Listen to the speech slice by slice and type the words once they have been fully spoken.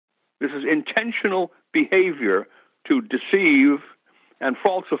This is intentional behavior to deceive and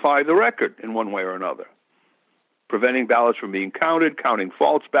falsify the record in one way or another. Preventing ballots from being counted, counting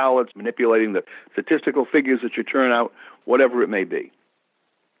false ballots, manipulating the statistical figures that you turn out, whatever it may be.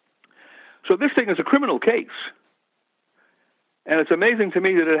 So this thing is a criminal case. And it's amazing to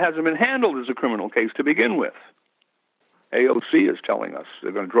me that it hasn't been handled as a criminal case to begin with. AOC is telling us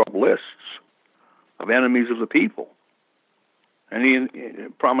they're going to draw up lists of enemies of the people. Any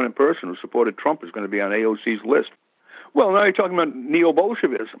prominent person who supported Trump is going to be on AOC's list. Well, now you're talking about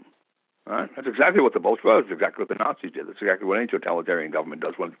neo-Bolshevism. Right? That's exactly what the Bolsheviks, that's exactly what the Nazis did. That's exactly what any totalitarian government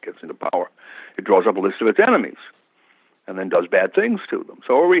does when it gets into power. It draws up a list of its enemies and then does bad things to them.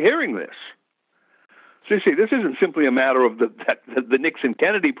 So are we hearing this? So you see, this isn't simply a matter of the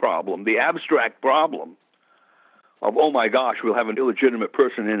Nixon-Kennedy problem, the abstract problem of, oh my gosh, we'll have an illegitimate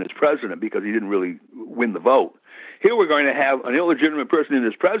person in as president because he didn't really win the vote. Here we're going to have an illegitimate person in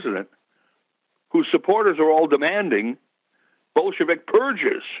as president whose supporters are all demanding Bolshevik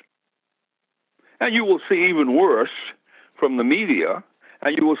purges. And you will see even worse from the media,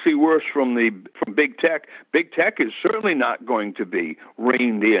 and you will see worse from big tech. Big tech is certainly not going to be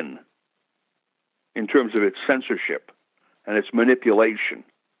reined in terms of its censorship and its manipulation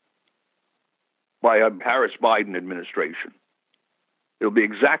by a Harris-Biden administration. It'll be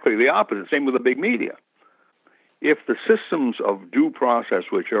exactly the opposite. Same with the big media. If the systems of due process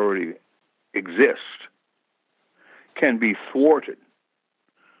which already exist can be thwarted,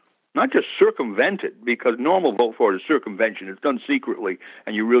 not just circumvented, because normal vote for it is circumvention. It's done secretly,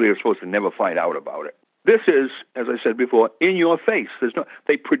 and you really are supposed to never find out about it. This is, as I said before, in your face.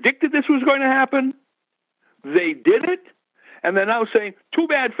 They predicted this was going to happen. They did it, and they're now saying, too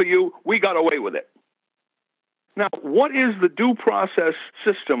bad for you, we got away with it. Now, what is the due process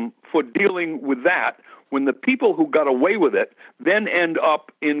system for dealing with that when the people who got away with it then end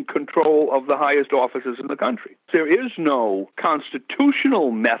up in control of the highest offices in the country? There is no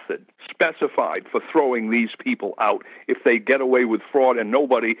constitutional method specified for throwing these people out if they get away with fraud, and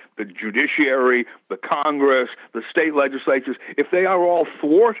nobody, the judiciary, the Congress, the state legislatures, if they are all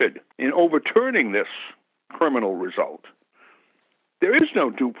thwarted in overturning this criminal result. There is no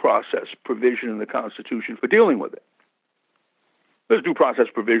due process provision in the Constitution for dealing with it. There's due process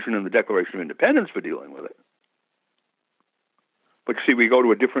provision in the Declaration of Independence for dealing with it. But see, we go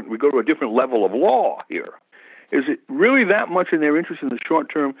to a different level of law here. Is it really that much in their interest in the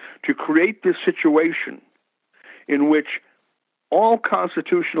short term to create this situation in which all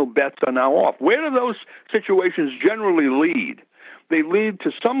constitutional bets are now off? Where do those situations generally lead? They lead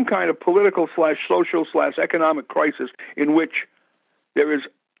to some kind of political/social/economic crisis in which there is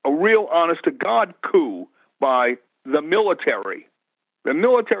a real honest-to-God coup by the military. The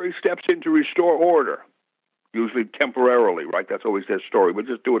military steps in to restore order, usually temporarily, right? That's always their story, but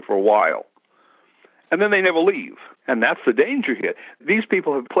just do it for a while. And then they never leave. And that's the danger here. These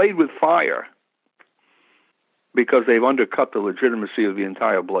people have played with fire because they've undercut the legitimacy of the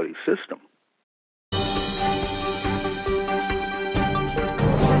entire bloody system.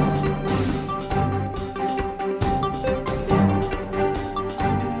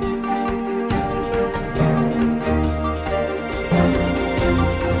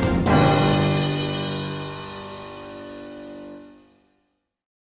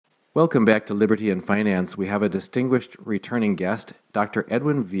 Welcome back to Liberty and Finance. We have a distinguished returning guest. Dr.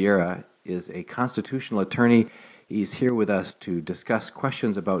 Edwin Vieira is a constitutional attorney. He's here with us to discuss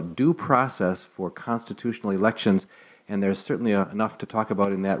questions about due process for constitutional elections, and there's certainly enough to talk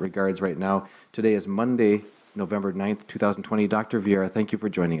about in that regards right now. Today is Monday, November 9th, 2020. Dr. Vieira, thank you for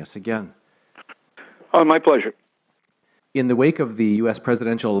joining us again. Oh, my pleasure. In the wake of the U.S.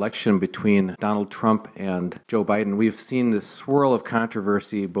 presidential election between Donald Trump and Joe Biden, we've seen this swirl of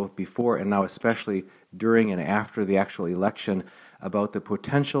controversy both before and now especially during and after the actual election about the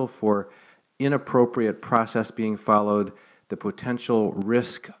potential for inappropriate process being followed, the potential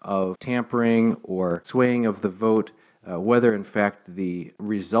risk of tampering or swaying of the vote, whether in fact the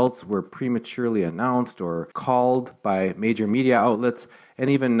results were prematurely announced or called by major media outlets, and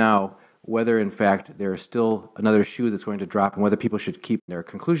even now, whether in fact there is still another shoe that's going to drop and whether people should keep their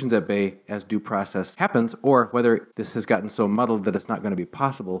conclusions at bay as due process happens, or whether this has gotten so muddled that it's not going to be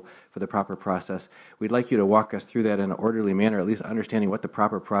possible for the proper process. We'd like you to walk us through that in an orderly manner, at least understanding what the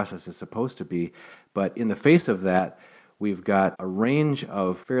proper process is supposed to be. But in the face of that, we've got a range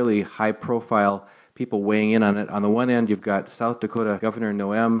of fairly high-profile people weighing in on it. On the one end, you've got South Dakota Governor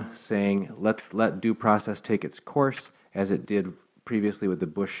Noem saying, let's let due process take its course, as it did previously with the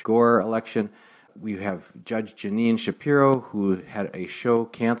Bush-Gore election. We have Judge Jeanine Shapiro, who had a show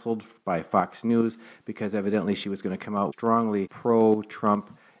canceled by Fox News because evidently she was going to come out strongly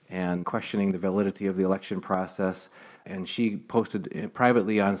pro-Trump and questioning the validity of the election process. And she posted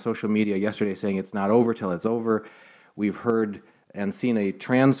privately on social media yesterday saying it's not over till it's over. We've heard and seen a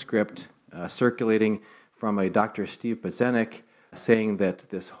transcript circulating from a Dr. Steve Bazenik saying that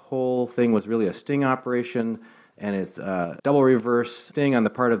this whole thing was really a sting operation, and it's a double reverse sting on the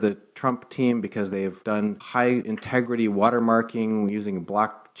part of the Trump team because they've done high integrity watermarking using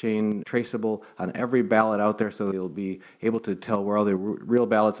blockchain traceable on every ballot out there, so they'll be able to tell where all the real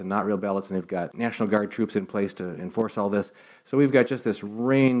ballots and not real ballots, and they've got National Guard troops in place to enforce all this. So we've got just this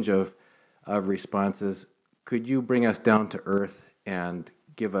range of responses. Could you bring us down to earth and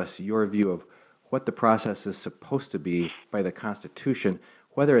give us your view of what the process is supposed to be by the Constitution,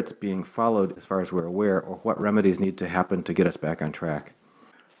 whether it's being followed as far as we're aware, or what remedies need to happen to get us back on track?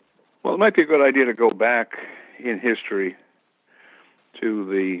 Well, it might be a good idea to go back in history to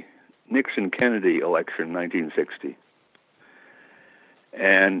the Nixon-Kennedy election in 1960.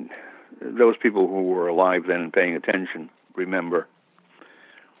 And those people who were alive then and paying attention remember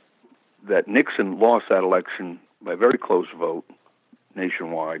that Nixon lost that election by a very close vote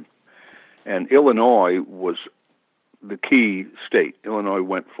nationwide. And Illinois was the key state. Illinois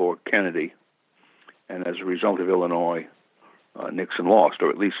went for Kennedy, and as a result of Illinois, Nixon lost, or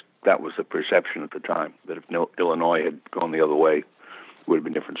at least that was the perception at the time, that if Illinois had gone the other way, it would have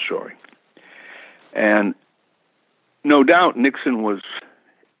been a different story. And no doubt Nixon was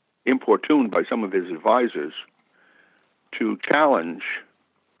importuned by some of his advisors to challenge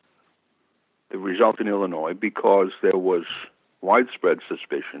the result in Illinois because there was widespread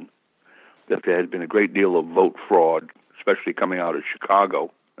suspicion that there had been a great deal of vote fraud, especially coming out of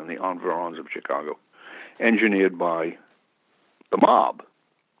Chicago and the environs of Chicago, engineered by the mob.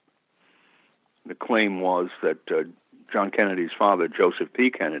 The claim was that John Kennedy's father, Joseph P.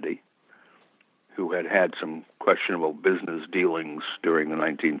 Kennedy, who had had some questionable business dealings during the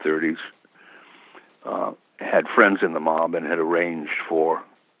 1930s, had friends in the mob and had arranged for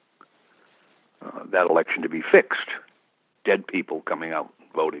that election to be fixed. Dead people coming out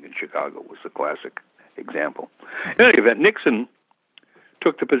voting in Chicago was the classic example. In any event, Nixon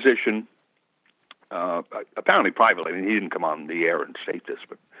took the position, apparently privately. I mean, he didn't come on the air and state this,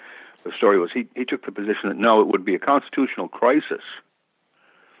 but the story was he took the position that no, it would be a constitutional crisis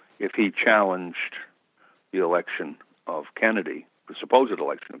if he challenged the election of Kennedy, the supposed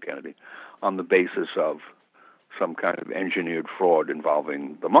election of Kennedy, on the basis of some kind of engineered fraud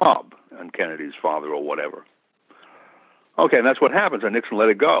involving the mob and Kennedy's father or whatever. Okay, and that's what happens, and Nixon let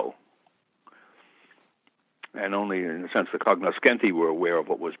it go. And only, in a sense, the cognoscenti were aware of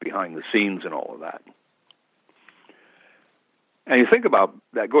what was behind the scenes and all of that. And you think about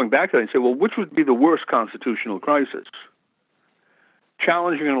that, going back to that, and say, well, which would be the worst constitutional crisis?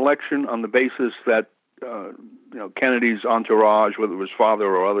 Challenging an election on the basis that, Kennedy's entourage, whether it was father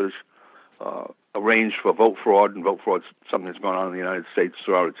or others, arranged for vote fraud, and vote fraud is something that's gone on in the United States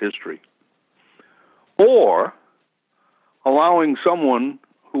throughout its history. Or allowing someone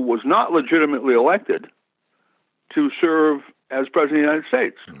who was not legitimately elected to serve as President of the United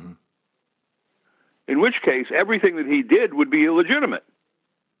States. Mm-hmm. In which case, everything that he did would be illegitimate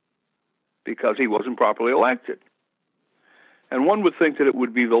because he wasn't properly elected. And one would think that it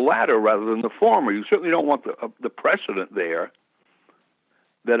would be the latter rather than the former. You certainly don't want the precedent there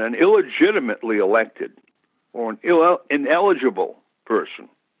that an illegitimately elected or an ineligible person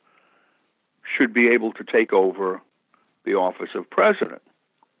should be able to take over the office of president.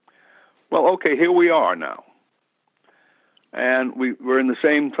 Well, okay, here we are now. And we're in the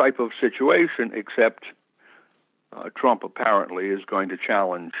same type of situation, except Trump apparently is going to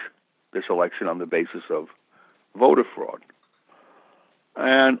challenge this election on the basis of voter fraud.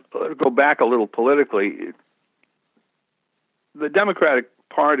 And let's go back a little politically. The Democratic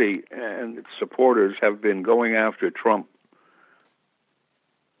Party and its supporters have been going after Trump,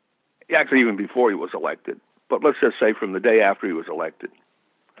 actually even before he was elected, but let's just say from the day after he was elected.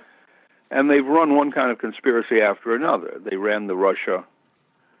 And they've run one kind of conspiracy after another. They ran the Russia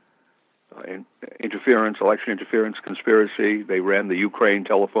election interference conspiracy. They ran the Ukraine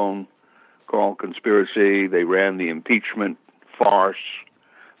telephone call conspiracy. They ran the impeachment farce.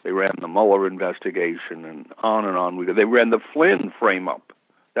 They ran the Mueller investigation, and on we go. They ran the Flynn frame-up.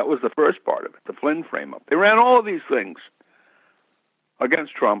 That was the first part of it, the Flynn frame-up. They ran all of these things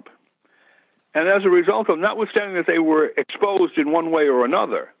against Trump. And as a result of, notwithstanding that they were exposed in one way or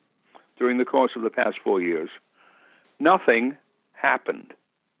another during the course of the past 4 years, nothing happened.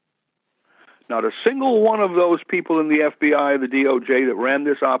 Not a single one of those people in the FBI, the DOJ that ran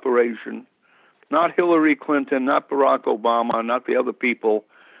this operation, not Hillary Clinton, not Barack Obama, not the other people,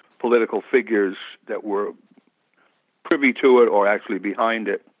 political figures that were privy to it or actually behind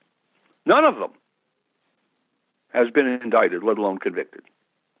it, None of them has been indicted, let alone convicted.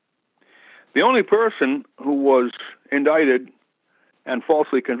 The only person who was indicted and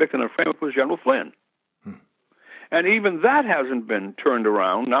falsely convicted on a framework was General Flynn. And even that hasn't been turned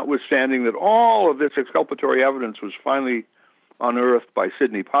around, notwithstanding that all of this exculpatory evidence was finally unearthed by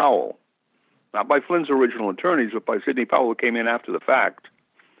Sidney Powell. Not by Flynn's original attorneys, but by Sidney Powell, who came in after the fact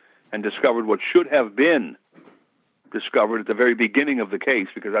and discovered what should have been discovered at the very beginning of the case,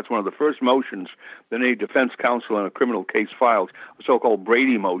 because that's one of the first motions that any defense counsel in a criminal case files, a so-called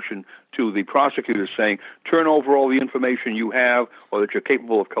Brady motion, to the prosecutors saying, turn over all the information you have or that you're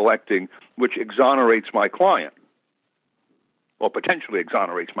capable of collecting, which exonerates my client, or potentially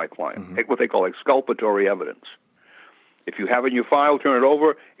exonerates my client, what they call exculpatory evidence. If you have it in your file, turn it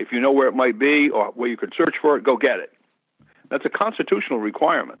over. If you know where it might be or where you could search for it, go get it. That's a constitutional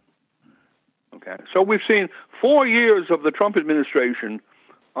requirement. Okay, so we've seen 4 years of the Trump administration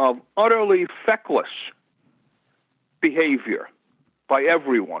of utterly feckless behavior by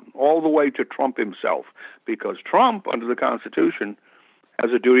everyone, all the way to Trump himself, because Trump, under the Constitution,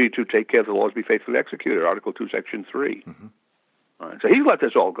 has a duty to take care of the laws be faithfully executed, Article 2, Section 3. All right, so he's let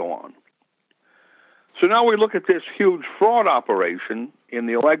this all go on. So now we look at this huge fraud operation in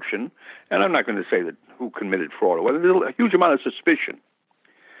the election, and I'm not going to say that who committed fraud or whether there's a huge amount of suspicion.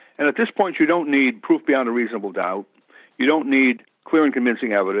 And at this point, you don't need proof beyond a reasonable doubt. You don't need clear and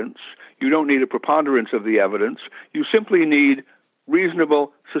convincing evidence. You don't need a preponderance of the evidence. You simply need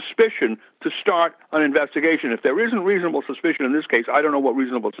reasonable suspicion to start an investigation. If there isn't reasonable suspicion in this case, I don't know what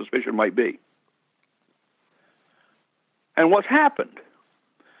reasonable suspicion might be. And what's happened?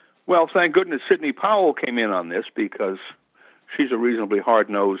 Well, thank goodness Sidney Powell came in on this, because she's a reasonably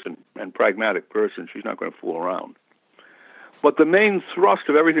hard-nosed and pragmatic person. She's not going to fool around. But the main thrust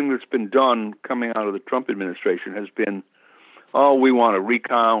of everything that's been done coming out of the Trump administration has been, oh, we want to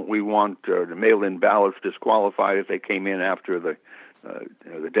recount, we want the mail-in ballots disqualified if they came in after the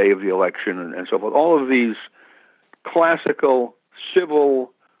day of the election, and so forth. All of these classical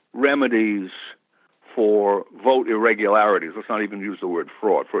civil remedies for vote irregularities. Let's not even use the word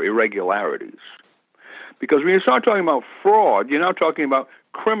fraud, for irregularities. Because when you start talking about fraud, you're now talking about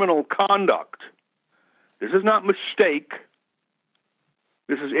criminal conduct. This is not mistake.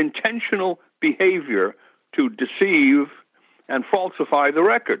 This is intentional behavior to deceive and falsify the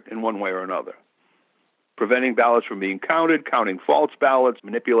record in one way or another. Preventing ballots from being counted, counting false ballots,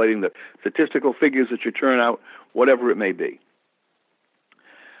 manipulating the statistical figures that you turn out, whatever it may be.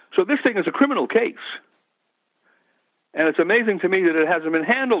 So this thing is a criminal case. And it's amazing to me that it hasn't been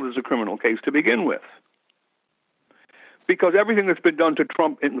handled as a criminal case to begin with. Because everything that's been done to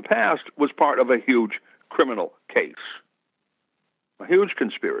Trump in the past was part of a huge criminal case. A huge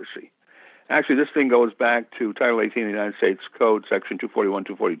conspiracy. Actually, this thing goes back to Title 18 of the United States Code, Section 241,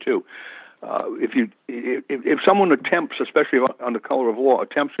 242. If someone attempts, especially under color of law,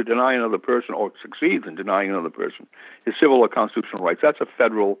 attempts to deny another person or succeeds in denying another person his civil or constitutional rights, that's a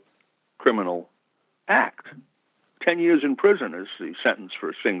federal criminal act. 10 years in prison is the sentence for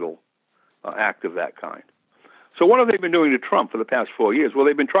a single act of that kind. So what have they been doing to Trump for the past 4 years? Well,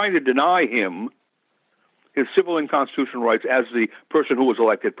 they've been trying to deny him his civil and constitutional rights as the person who was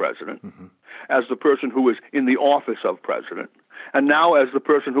elected president, as the person who was in the office of president, and now as the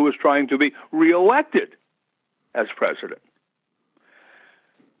person who is trying to be reelected as president.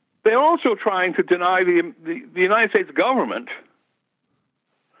 They're also trying to deny the United States government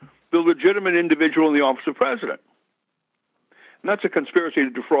the legitimate individual in the office of president. And that's a conspiracy to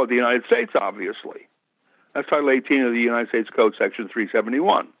defraud the United States, obviously. That's Title 18 of the United States Code, Section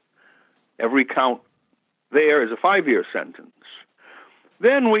 371. Every count there is a 5-year sentence.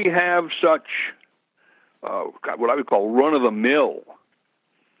 Then we have such, what I would call run-of-the-mill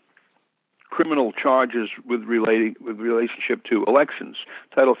criminal charges with relationship to elections.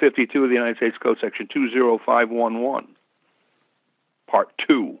 Title 52 of the United States Code, Section 20511, Part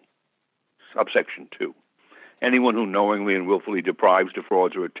 2, Subsection 2. Anyone who knowingly and willfully deprives,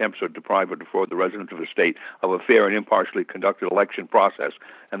 defrauds, or attempts to deprive or defraud the residents of a state of a fair and impartially conducted election process,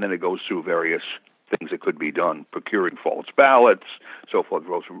 and then it goes through various things that could be done, procuring false ballots, so forth,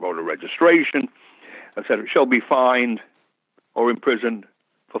 votes from voter registration, etc., shall be fined or imprisoned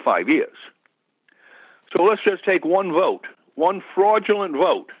for 5 years. So let's just take one vote, one fraudulent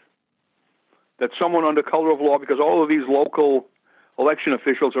vote that someone under color of law, because all of these local election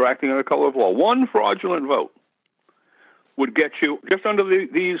officials are acting under color of law, one fraudulent vote would get you, just under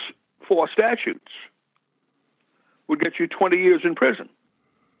these 4 statutes, would get you 20 years in prison.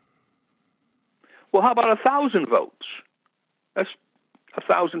 Well, how about 1,000 votes? That's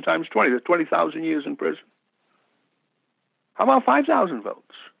 1,000 times 20. That's 20,000 years in prison. How about 5,000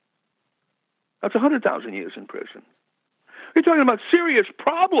 votes? That's 100,000 years in prison. You're talking about serious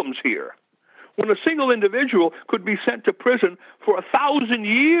problems here, when a single individual could be sent to prison for 1,000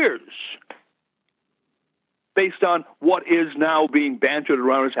 years based on what is now being bantered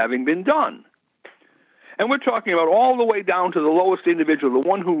around as having been done. And we're talking about all the way down to the lowest individual, the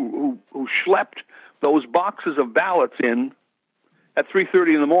one who schlepped those boxes of ballots in at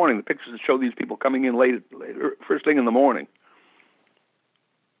 3:30 in the morning. The pictures that show these people coming in later, first thing in the morning,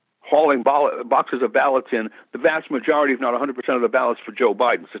 hauling boxes of ballots in, the vast majority, if not 100% of the ballots for Joe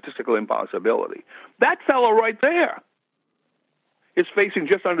Biden, statistical impossibility. That fellow right there is facing,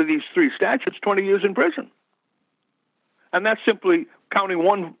 just under these three statutes, 20 years in prison. And that's simply counting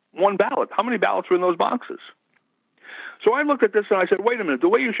one ballot. How many ballots were in those boxes? So I looked at this and I said, wait a minute, the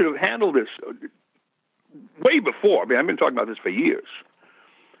way you should have handled this way before, I mean, I've been talking about this for years.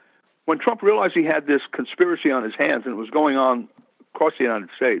 When Trump realized he had this conspiracy on his hands and it was going on across the United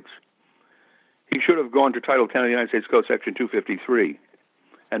States, he should have gone to Title 10 of the United States Code, Section 253,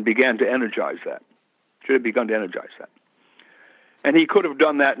 and began to energize that. Should have begun to energize that. And he could have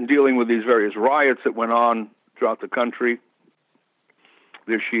done that in dealing with these various riots that went on throughout the country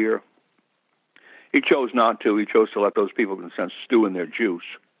this year. He chose not to. He chose to let those people, in a sense, stew in their juice.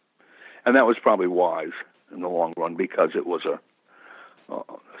 And that was probably wise in the long run, because it was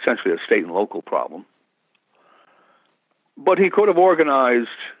essentially a state and local problem. But he could have organized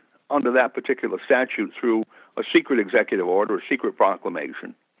under that particular statute through a secret executive order, a secret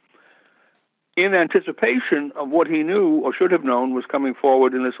proclamation, in anticipation of what he knew or should have known was coming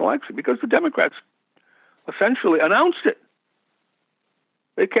forward in this election, because the Democrats essentially announced it.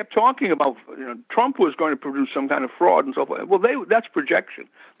 They kept talking about, Trump was going to produce some kind of fraud and so forth. Well, that's projection.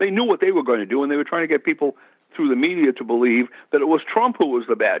 They knew what they were going to do, and they were trying to get people through the media to believe that it was Trump who was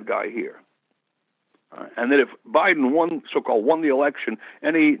the bad guy here. And that if Biden won the election,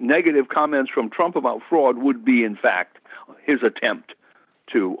 any negative comments from Trump about fraud would be, in fact, his attempt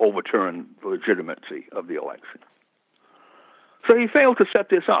to overturn the legitimacy of the election. So he failed to set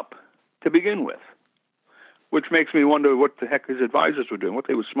this up to begin with, which makes me wonder what the heck his advisors were doing, what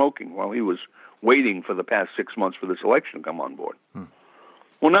they were smoking while he was waiting for the past 6 months for this election to come on board.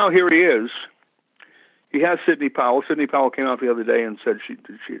 Well, now here he is. He has Sidney Powell. Sidney Powell came out the other day and said she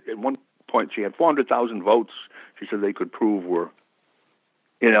at one point she had 400,000 votes. She said they could prove were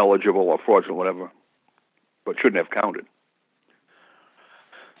ineligible or fraudulent, whatever, but shouldn't have counted.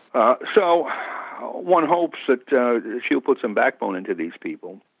 So one hopes that she'll put some backbone into these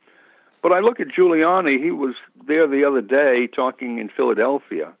people. But I look at Giuliani. He was there the other day talking in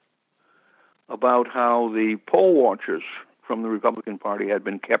Philadelphia about how the poll watchers from the Republican Party had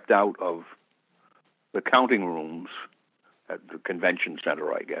been kept out of the counting rooms at the convention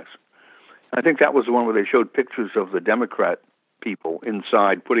center, I guess. I think that was the one where they showed pictures of the Democrat people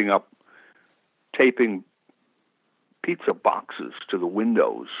inside taping pizza boxes to the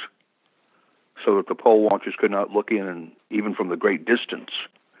windows so that the poll watchers could not look in, and even from the great distance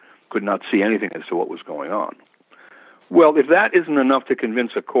could not see anything as to what was going on. Well, if that isn't enough to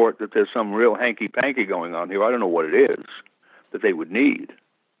convince a court that there's some real hanky-panky going on here, I don't know what it is that they would need.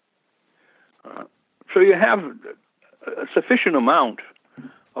 So you have a sufficient amount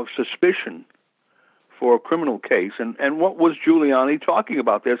of suspicion for a criminal case. And what was Giuliani talking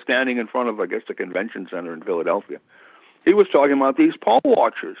about there, standing in front of, I guess, the convention center in Philadelphia? He was talking about these poll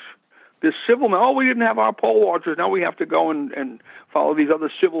watchers. This civil, we didn't have our poll watchers, now we have to go and follow these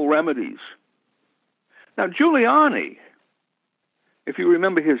other civil remedies. Now, Giuliani, if you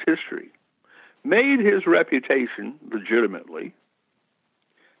remember his history, made his reputation legitimately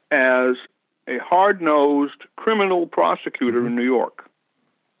as a hard-nosed criminal prosecutor in New York.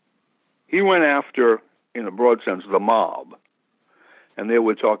 He went after, in a broad sense, the mob. And they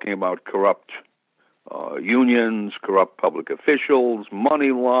were talking about corrupt unions, corrupt public officials,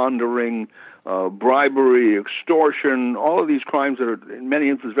 money laundering, bribery, extortion, all of these crimes that are, in many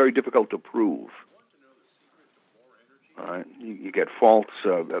instances, very difficult to prove. All right. You get false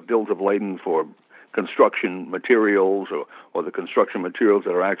bills of lading for construction materials, or the construction materials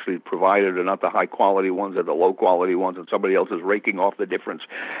that are actually provided are not the high-quality ones, they're the low-quality ones, and somebody else is raking off the difference.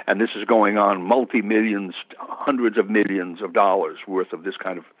 And this is going on, multi-millions, hundreds of millions of dollars worth of this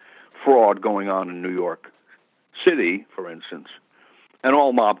kind of fraud going on in New York City, for instance, and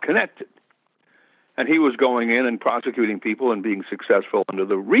all mob-connected. And he was going in and prosecuting people and being successful under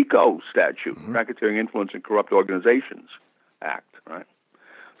the RICO statute, Racketeering, Influence, and Corrupt Organizations Act, right?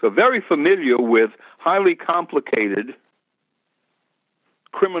 So very familiar with highly complicated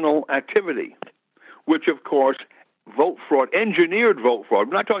criminal activity, which, of course, vote fraud, engineered vote fraud.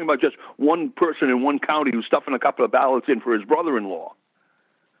 We're not talking about just one person in one county who's stuffing a couple of ballots in for his brother-in-law.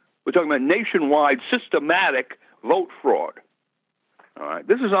 We're We're talking about nationwide systematic vote fraud. All right.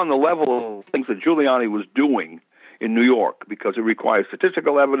 This is on the level of things that Giuliani was doing in New York, because it requires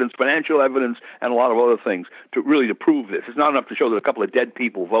statistical evidence, financial evidence, and a lot of other things to prove this. It's not enough to show that a couple of dead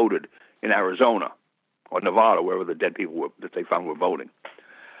people voted in Arizona or Nevada, wherever the dead people that they found were voting.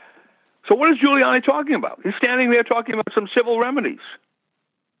 So what is Giuliani talking about? He's standing there talking about some civil remedies.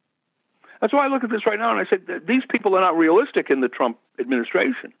 That's why I look at this right now and I said, these people are not realistic in the Trump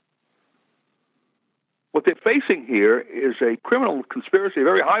administration. What they're facing here is a criminal conspiracy, a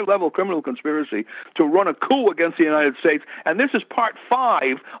very high-level criminal conspiracy to run a coup against the United States. And this is part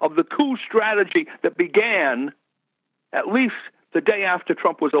 5 of the coup strategy that began at least the day after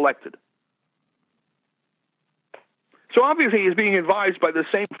Trump was elected. So obviously he's being advised by the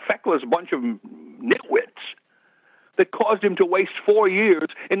same feckless bunch of nitwits that caused him to waste 4 years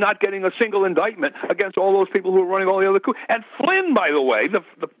in not getting a single indictment against all those people who were running all the other coups. And Flynn, by the way,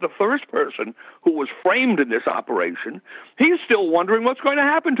 the first person who was framed in this operation, he's still wondering what's going to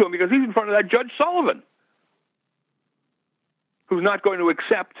happen to him, because he's in front of that Judge Sullivan, who's not going to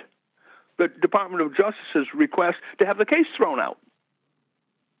accept the Department of Justice's request to have the case thrown out.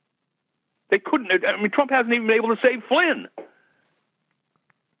 They couldn't. I mean, Trump hasn't even been able to save Flynn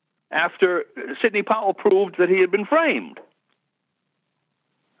after Sidney Powell proved that he had been framed.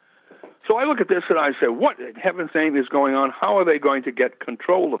 So I look at this and I say, what in heaven's name is going on? How are they going to get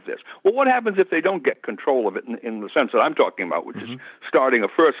control of this? Well, what happens if they don't get control of it in the sense that I'm talking about, which is starting a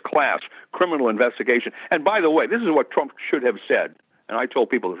first-class criminal investigation? And by the way, this is what Trump should have said, and I told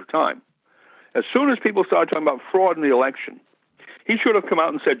people at the time. As soon as people started talking about fraud in the election, he should have come out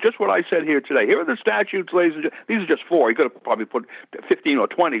and said just what I said here today. Here are the statutes, ladies and gentlemen. These are just 4. He could have probably put 15 or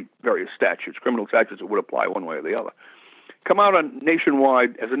 20 various statutes, criminal statutes that would apply one way or the other. Come out on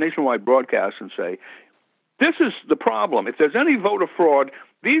nationwide, as a nationwide broadcast, and say, this is the problem. If there's any voter fraud,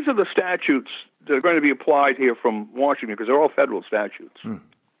 these are the statutes that are going to be applied here from Washington, because they're all federal statutes.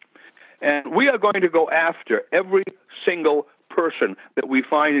 And we are going to go after every single person that we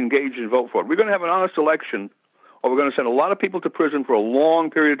find engaged in vote fraud. We're going to have an honest election, or we're going to send a lot of people to prison for a long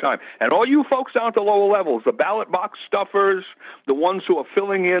period of time. And all you folks down at the lower levels, the ballot box stuffers, the ones who are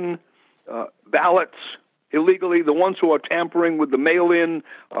filling in ballots illegally, the ones who are tampering with the mail-in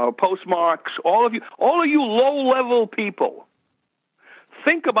postmarks, all of you low-level people,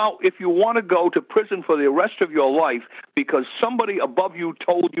 think about if you want to go to prison for the rest of your life because somebody above you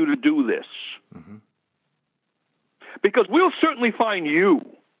told you to do this. Because we'll certainly find you.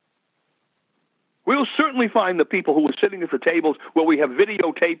 We'll certainly find the people who are sitting at the tables where we have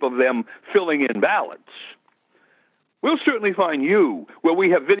videotape of them filling in ballots. We'll certainly find you where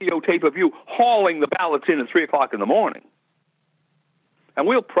we have videotape of you hauling the ballots in at 3 o'clock in the morning. And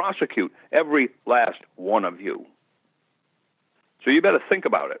we'll prosecute every last one of you. So you better think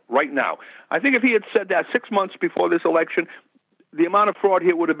about it right now. I think if he had said that 6 months before this election, the amount of fraud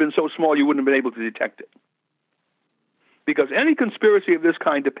here would have been so small you wouldn't have been able to detect it. Because any conspiracy of this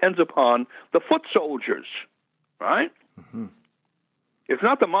kind depends upon the foot soldiers, right? It's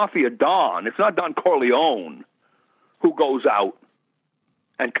not the mafia Don. It's not Don Corleone who goes out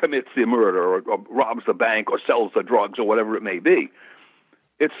and commits the murder or robs the bank or sells the drugs or whatever it may be.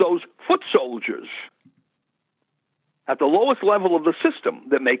 It's those foot soldiers at the lowest level of the system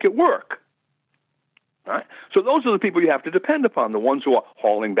that make it work. Right? So those are the people you have to depend upon, the ones who are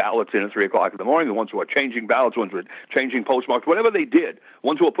hauling ballots in at 3 o'clock in the morning, the ones who are changing ballots, the ones who are changing postmarks, whatever they did, the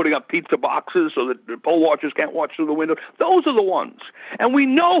ones who are putting up pizza boxes so that the poll watchers can't watch through the window. Those are the ones. And we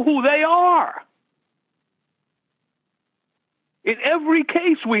know who they are. In every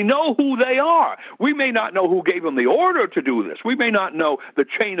case, we know who they are. We may not know who gave them the order to do this. We may not know the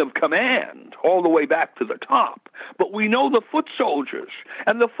chain of command all the way back to the top. But we know the foot soldiers.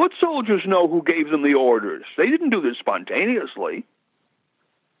 And the foot soldiers know who gave them the orders. They didn't do this spontaneously.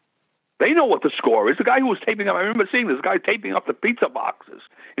 They know what the score is. The guy who was taping up, I remember seeing this guy taping up the pizza boxes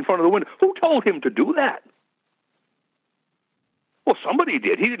in front of the window. Who told him to do that? Well, somebody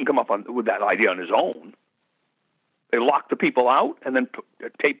did. He didn't come up with that idea on his own. They locked the people out and then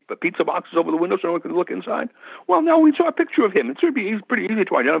taped the pizza boxes over the window so no one could look inside. Well, now we saw a picture of him. It should be pretty easy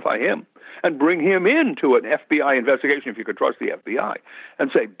to identify him and bring him into an FBI investigation, if you could trust the FBI,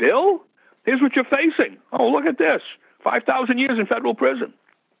 and say, Bill, here's what you're facing. Oh, look at this. 5,000 years in federal prison.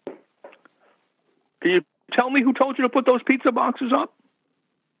 Can you tell me who told you to put those pizza boxes up?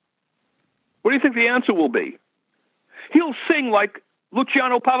 What do you think the answer will be? He'll sing like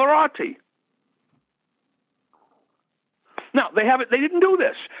Luciano Pavarotti. Now, they didn't do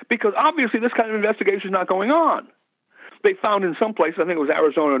this because obviously this kind of investigation is not going on. They found in some places, I think it was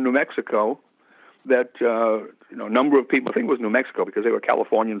Arizona or New Mexico, that a number of people, I think it was New Mexico, because they were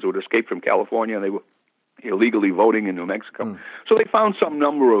Californians who had escaped from California and they were illegally voting in New Mexico. So they found some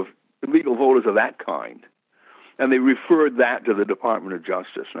number of illegal voters of that kind, and they referred that to the Department of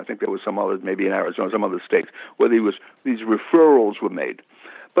Justice. And I think there was some others, maybe in Arizona, some other states, where these referrals were made.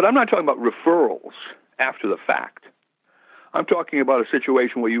 But I'm not talking about referrals after the fact. I'm talking about a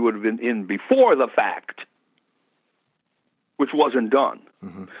situation where you would have been in before the fact, which wasn't done.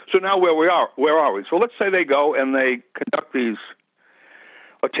 So now where are we? So let's say they go and they conduct these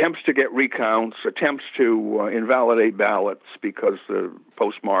attempts to get recounts, attempts to invalidate ballots because the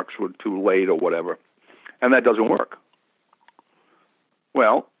postmarks were too late or whatever, and that doesn't work.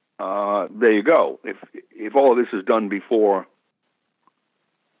 Well, there you go. If all of this is done before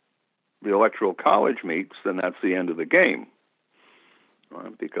the Electoral College meets, then that's the end of the game,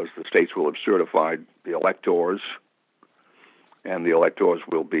 because the states will have certified the electors, and the electors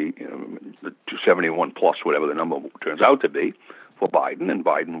will be the 271 plus whatever the number turns out to be for Biden, and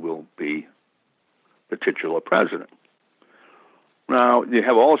Biden will be the titular president. Now, you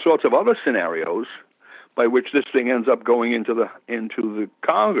have all sorts of other scenarios by which this thing ends up going into the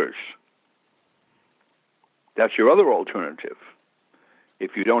Congress. That's your other alternative.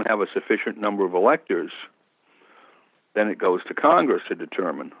 If you don't have a sufficient number of electors, then it goes to Congress to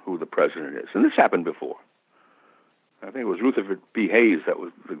determine who the president is. And this happened before. I think it was Rutherford B. Hayes that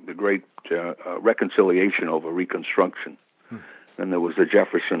was the great reconciliation over Reconstruction. Then there was the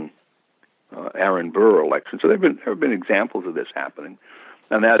Jefferson Aaron Burr election. So there have been examples of this happening,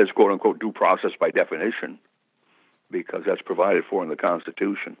 and that is quote unquote due process by definition, because that's provided for in the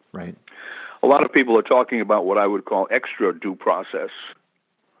Constitution. Right. A lot of people are talking about what I would call extra due process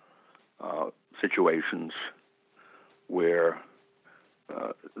situations, where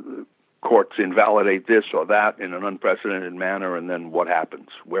the courts invalidate this or that in an unprecedented manner, and then what happens?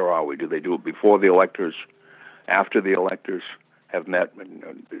 Where are we? Do they do it before the electors, after the electors have met?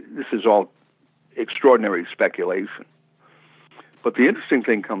 This is all extraordinary speculation. But the interesting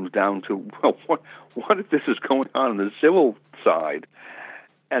thing comes down to, well, what if this is going on the civil side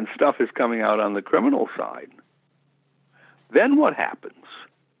and stuff is coming out on the criminal side? Then what happens?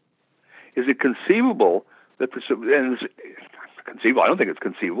 Is it conceivable that conceivable? I don't think it's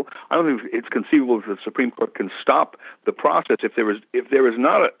conceivable. I don't think it's conceivable that the Supreme Court can stop the process if there is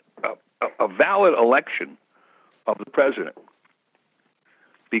not a valid election of the president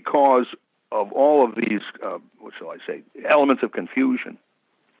because of all of these, what shall I say, elements of confusion.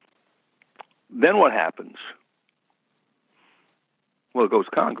 Then what happens? Well, it goes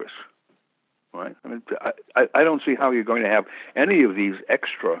to Congress, right? I mean, I don't see how you're going to have any of these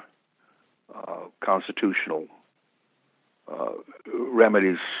extra constitutional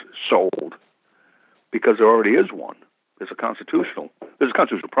remedies sold, because there already is one. There's a constitutional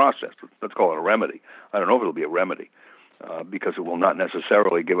process. Let's call it a remedy. I don't know if it'll be a remedy, because it will not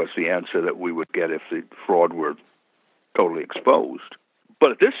necessarily give us the answer that we would get if the fraud were totally exposed.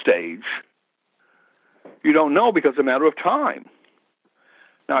 But at this stage, you don't know, because it's a matter of time.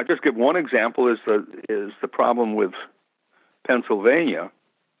 Now, I just give one example: is the problem with Pennsylvania.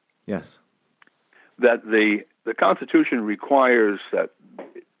 Yes. That the Constitution requires that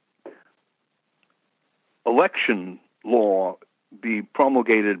election law be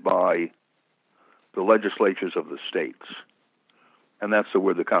promulgated by the legislatures of the states. And that's the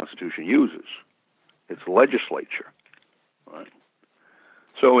word the Constitution uses. It's legislature. Right?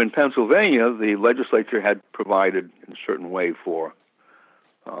 So in Pennsylvania, the legislature had provided in a certain way for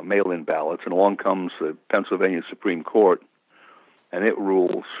mail-in ballots, and along comes the Pennsylvania Supreme Court, and it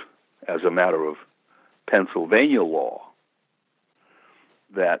rules as a matter of Pennsylvania law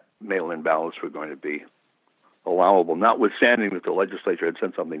that mail-in ballots were going to be allowable, notwithstanding that the legislature had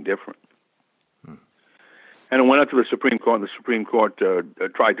said something different. And it went up to the Supreme Court, and the Supreme Court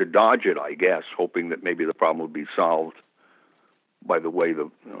tried to dodge it, I guess, hoping that maybe the problem would be solved by the way the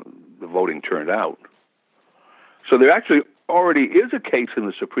voting turned out. So there actually already is a case in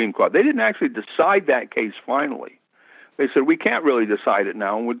the Supreme Court. They didn't actually decide that case finally. They said, we can't really decide it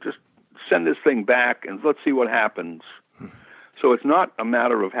now, and we'll just send this thing back and let's see what happens. So it's not a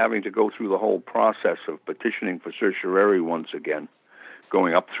matter of having to go through the whole process of petitioning for certiorari once again,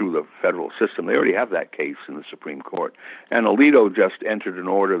 going up through the federal system. They already have that case in the Supreme Court. And Alito just entered an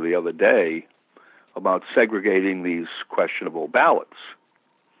order the other day about segregating these questionable ballots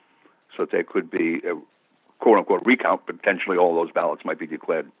so that there could be a quote-unquote recount. Potentially all those ballots might be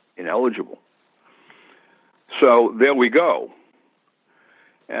declared ineligible. So there we go.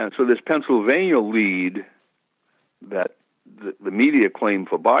 And so this Pennsylvania lead that the media claimed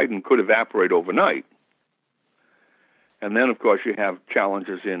for Biden could evaporate overnight. And then, of course, you have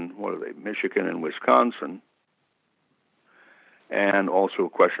challenges in, Michigan and Wisconsin, and also a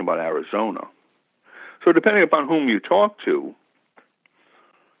question about Arizona. So depending upon whom you talk to,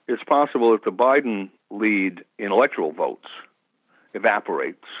 it's possible that the Biden lead in electoral votes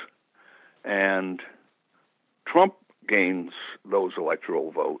evaporates, and Trump gains those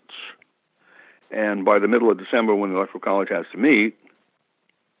electoral votes. And by the middle of December, when the Electoral College has to meet,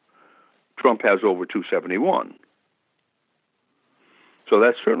 Trump has over 271. So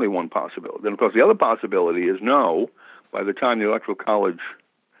that's certainly one possibility. Then, of course, the other possibility is no, by the time the Electoral College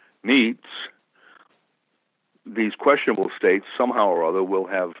meets, these questionable states somehow or other will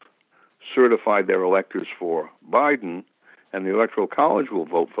have certified their electors for Biden, and the Electoral College will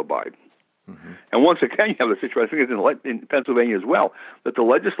vote for Biden. Mm-hmm. And once again, you have a situation, I think it's in Pennsylvania as well, that the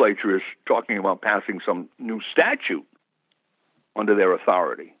legislature is talking about passing some new statute under their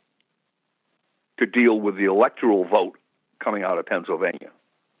authority to deal with the electoral vote coming out of Pennsylvania,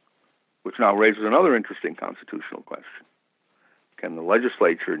 which now raises another interesting constitutional question. Can the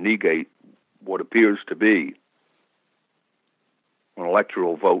legislature negate what appears to be an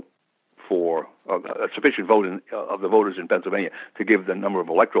electoral vote for a sufficient vote of the voters in Pennsylvania to give the number of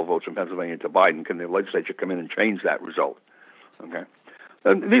electoral votes in Pennsylvania to Biden? Can the legislature come in and change that result? Okay,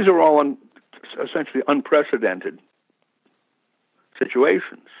 and these are all essentially unprecedented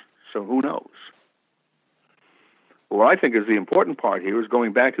situations. So who knows? What I think is the important part here is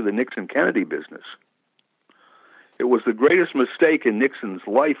going back to the Nixon-Kennedy business. It was the greatest mistake in Nixon's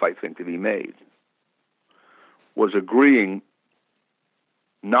life, I think, that he made, was agreeing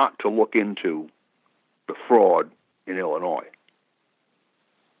not to look into the fraud in Illinois,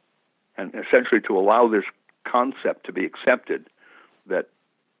 and essentially to allow this concept to be accepted that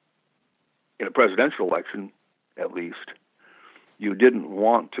in a presidential election, at least, you didn't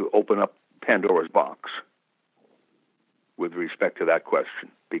want to open up Pandora's box with respect to that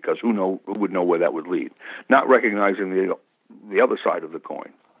question, because who would know where that would lead? Not recognizing the other side of the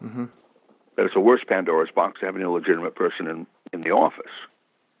coin, mm-hmm. that it's a worse Pandora's box to have an illegitimate person in the office.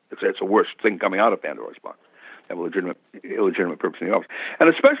 It's a worse thing coming out of Pandora's box, to have a illegitimate person in the office. And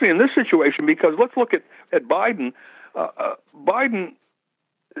especially in this situation, because let's look at Biden. Biden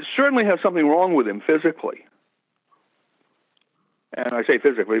certainly has something wrong with him physically. And I say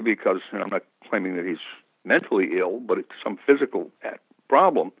physically because I'm not claiming that he's mentally ill, but it's some physical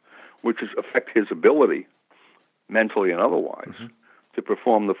problem which affect his ability, mentally and otherwise, mm-hmm. to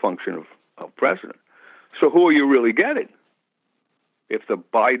perform the function of president. So who are you really getting if the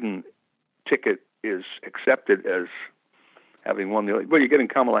Biden ticket is accepted as having won the election? Well, you're getting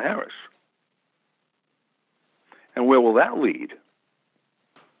Kamala Harris. And where will that lead?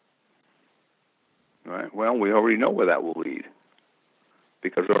 All right. Well, we already know where that will lead,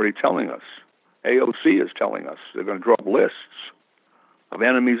 because they're already telling us. AOC is telling us they're going to draw up lists of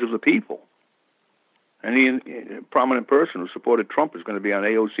enemies of the people. Any prominent person who supported Trump is going to be on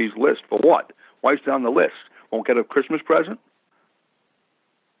AOC's list. For what? Why is it on the list? Won't get a Christmas present?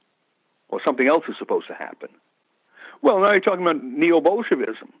 Or something else is supposed to happen? Well, now you're talking about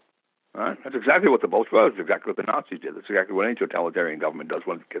neo-Bolshevism. Right? That's exactly what the Bolsheviks, that's exactly what the Nazis did. That's exactly what any totalitarian government does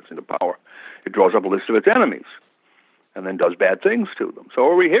when it gets into power. It draws up a list of its enemies and then does bad things to them. So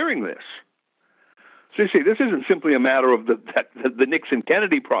are we hearing this? So you see, this isn't simply a matter of the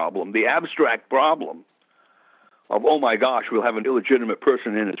Nixon-Kennedy problem, the abstract problem of, oh my gosh, we'll have an illegitimate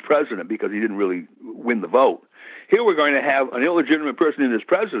person in as president because he didn't really win the vote. Here we're going to have an illegitimate person in as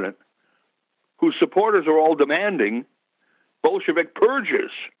president whose supporters are all demanding Bolshevik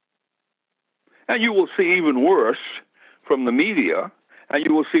purges. And you will see even worse from the media, and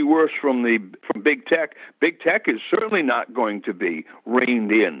you will see worse from big tech. Big tech is certainly not going to be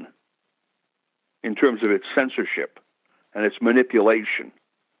reined in terms of its censorship and its manipulation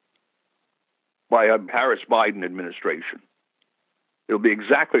by a Harris-Biden administration. It'll be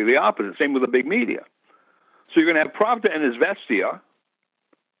exactly the opposite. Same with the big media. So you're going to have Pravda and Izvestia,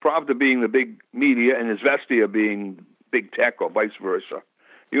 Pravda being the big media and Izvestia being big tech or vice versa.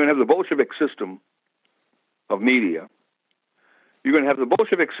 You're going to have the Bolshevik system of media. You're going to have the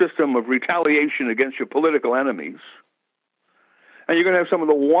Bolshevik system of retaliation against your political enemies. And you're going to have some of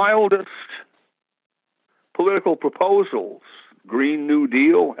the wildest political proposals, Green New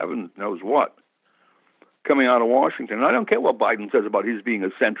Deal, heaven knows what, coming out of Washington. And I don't care what Biden says about his being a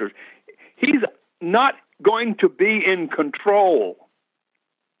centrist. He's not going to be in control.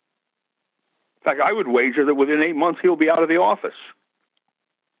 In fact, I would wager that within 8 months he'll be out of the office.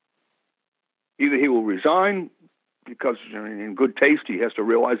 Either he will resign because in good taste he has to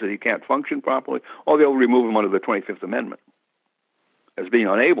realize that he can't function properly, or they'll remove him under the 25th Amendment as being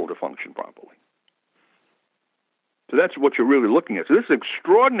unable to function properly. So that's what you're really looking at. So this is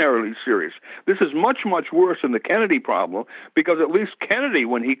extraordinarily serious. This is much, much worse than the Kennedy problem, because at least Kennedy,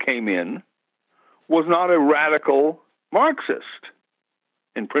 when he came in, was not a radical Marxist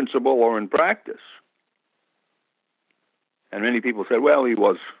in principle or in practice. And many people said, well, he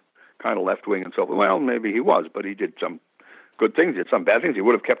was kind of left-wing and so forth. Well, maybe he was, but he did some good things, did some bad things. He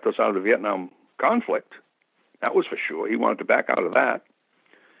would have kept us out of the Vietnam conflict. That was for sure. He wanted to back out of that.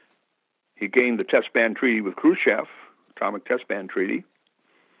 He gained the test ban treaty with Khrushchev, atomic test ban treaty,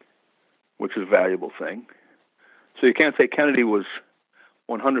 which is a valuable thing. So you can't say Kennedy was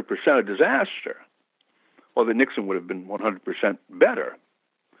 100% a disaster, or that Nixon would have been 100% better.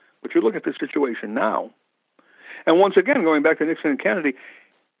 But you look at the situation now, and once again, going back to Nixon and Kennedy,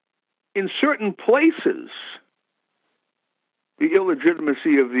 in certain places, the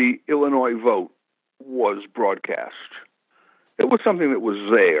illegitimacy of the Illinois vote was broadcast. It was something that was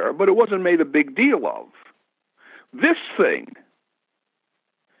there, but it wasn't made a big deal of. This thing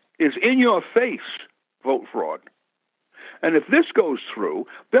is in your face vote fraud. And if this goes through,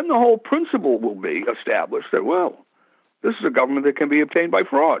 then the whole principle will be established that, well, this is a government that can be obtained by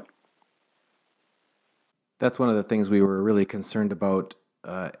fraud. That's one of the things we were really concerned about,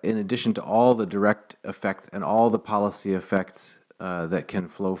 in addition to all the direct effects and all the policy effects that can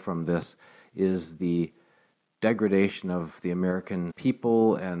flow from this, is the degradation of the American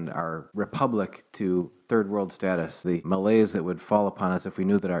people and our republic to third world status, the malaise that would fall upon us if we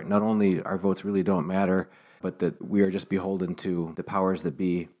knew that not only our votes really don't matter, but that we are just beholden to the powers that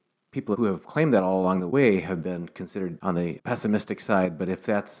be. People who have claimed that all along the way have been considered on the pessimistic side, but if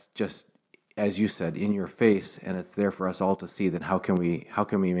that's just, as you said, in your face and it's there for us all to see, then how can we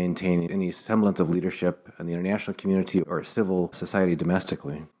maintain any semblance of leadership in the international community or civil society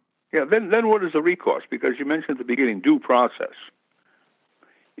domestically? Yeah, then what is the recourse? Because you mentioned at the beginning due process.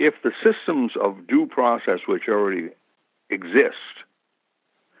 If the systems of due process which already exist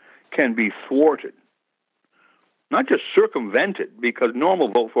can be thwarted, not just circumvented, because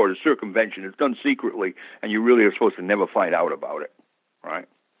normal vote fraud is circumvention. It's done secretly, and you really are supposed to never find out about it, right?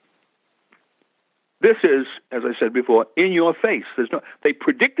 This is, as I said before, in your face. They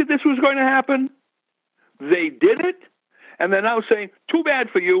predicted this was going to happen. They did it. And they're now saying, too bad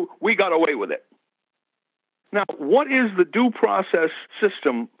for you, we got away with it. Now, what is the due process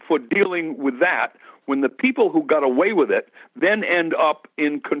system for dealing with that when the people who got away with it then end up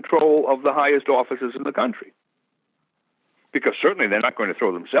in control of the highest offices in the country? Because certainly they're not going to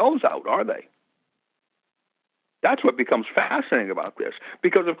throw themselves out, are they? That's what becomes fascinating about this,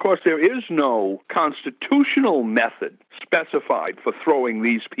 because, of course, there is no constitutional method specified for throwing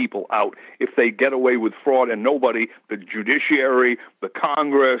these people out if they get away with fraud, and nobody, the judiciary, the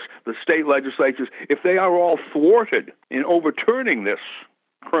Congress, the state legislatures, if they are all thwarted in overturning this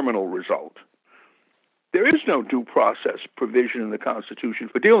criminal result. There is no due process provision in the Constitution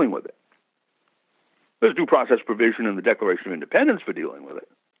for dealing with it. There's due process provision in the Declaration of Independence for dealing with it.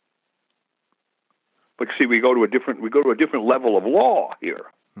 But you see, we go to a different level of law here.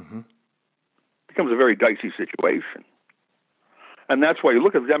 Mm-hmm. It becomes a very dicey situation. And that's why you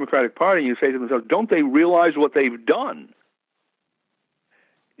look at the Democratic Party and you say to themselves, don't they realize what they've done?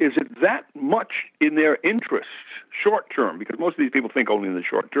 Is it that much in their interest, short term, because most of these people think only in the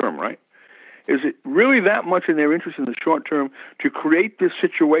short term, right? Is it really that much in their interest in the short term to create this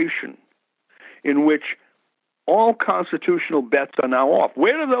situation in which all constitutional bets are now off?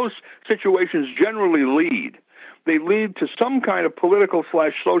 Where do those situations generally lead? They lead to some kind of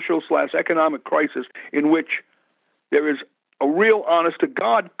political/social/economic crisis in which there is a real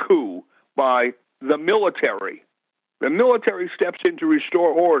honest-to-God coup by the military. The military steps in to restore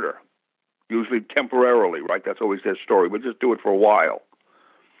order, usually temporarily, right? That's always their story. We'll just do it for a while.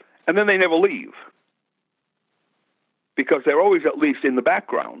 And then they never leave because they're always at least in the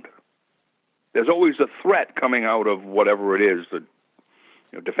background. There's always a threat coming out of whatever it is, the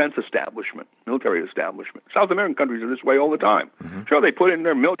defense establishment, military establishment. South American countries are this way all the time. Mm-hmm. Sure, they put in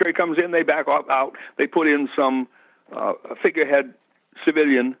their military comes in, they back off out, they put in some figurehead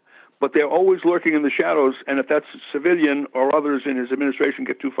civilian, but they're always lurking in the shadows, and if that civilian or others in his administration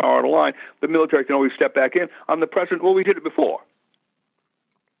get too far out of line, the military can always step back in. On the president, well, we did it before.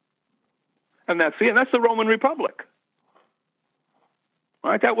 And that's the Roman Republic.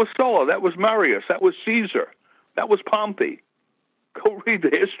 Right? That was Sulla, that was Marius, that was Caesar, that was Pompey. Go read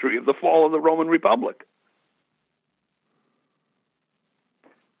the history of the fall of the Roman Republic.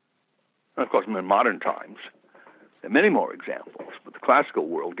 And of course, in modern times, there are many more examples, but the classical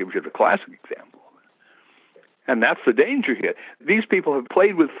world gives you the classic example. And that's the danger here. These people have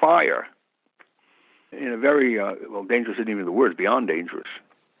played with fire in a very, dangerous isn't even the word, beyond dangerous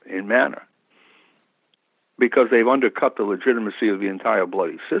in manner. because they've undercut the legitimacy of the entire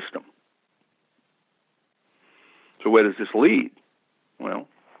bloody system. So where does this lead? Well,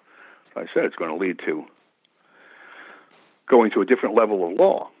 as I said, it's going to lead to going to a different level of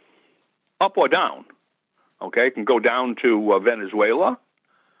law, up or down. Okay, it can go down to Venezuela,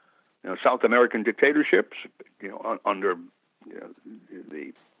 South American dictatorships, under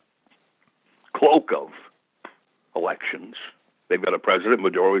the cloak of elections. They've got a president.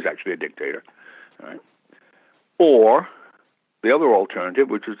 Maduro is actually a dictator. All right. Or the other alternative,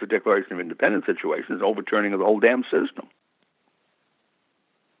 which is the Declaration of Independence situation, is overturning of the whole damn system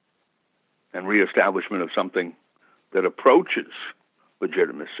and reestablishment of something that approaches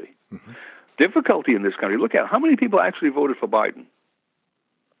legitimacy. Mm-hmm. Difficulty in this country. Look at how many people actually voted for Biden.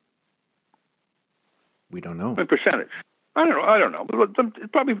 We don't know. In percentage, I don't know. But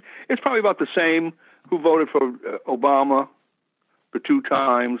it's probably about the same who voted for Obama the 2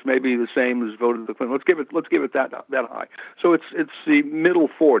 times. Maybe the same as voted for Clinton. Let's give it that high. So it's the middle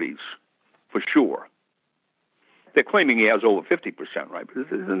 40s for sure. They're claiming he has over 50%, right? But it's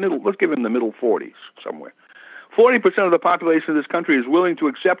the middle. Let's give him the middle 40s somewhere. 40% of the population of this country is willing to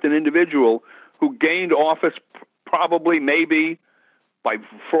accept an individual who gained office probably, maybe, by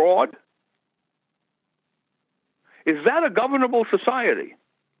fraud. Is that a governable society?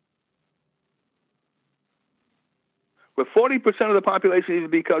 Where 40% of the population, either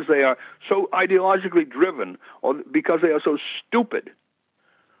because they are so ideologically driven or because they are so stupid,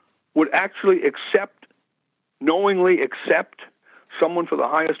 would actually knowingly accept someone for the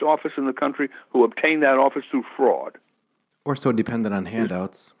highest office in the country who obtained that office through fraud. Or so dependent on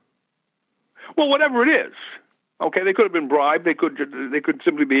handouts. Well, whatever it is. Okay, they could have been bribed. They could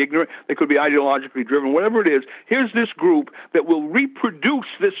simply be ignorant. They could be ideologically driven. Whatever it is, here's this group that will reproduce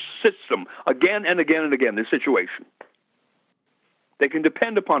this system again and again and again, this situation. They can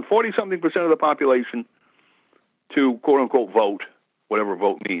depend upon 40-something% of the population to, quote-unquote, vote, whatever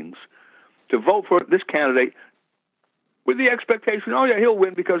vote means, to vote for this candidate with the expectation, oh, yeah, he'll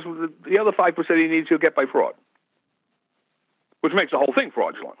win because the other 5% he needs he'll get by fraud, which makes the whole thing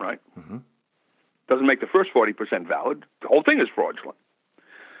fraudulent, right? Mm-hmm. Doesn't make the first 40% valid. The whole thing is fraudulent.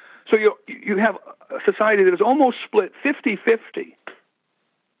 So you have a society that is almost split 50-50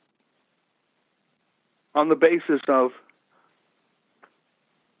 on the basis of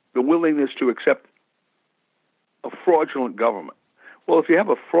the willingness to accept a fraudulent government. Well, if you have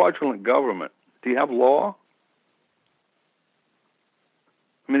a fraudulent government, do you have law?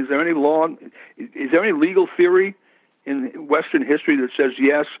 I mean, is there any law? Is there any legal theory in Western history that says,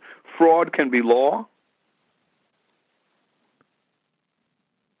 yes, fraud can be law?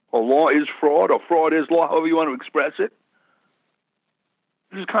 Or law is fraud, or fraud is law, however you want to express it?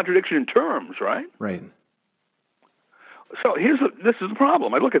 This is contradiction in terms, right? Right. So this is the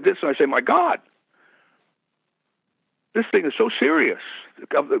problem. I look at this and I say, my God, this thing is so serious.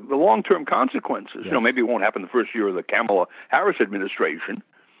 The long-term consequences. Yes. Maybe it won't happen the first year of the Kamala Harris administration.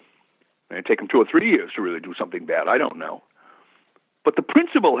 It may take them 2 or 3 years to really do something bad. I don't know. But the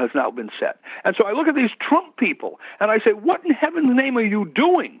principle has now been set. And so I look at these Trump people, and I say, what in heaven's name are you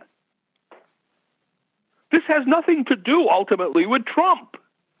doing? This has nothing to do, ultimately, with Trump.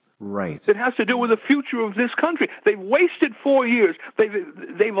 Right. It has to do with the future of this country. They've wasted 4 years.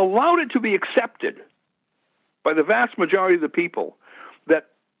 They've allowed it to be accepted by the vast majority of the people that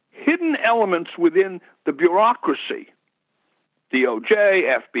hidden elements within the bureaucracy,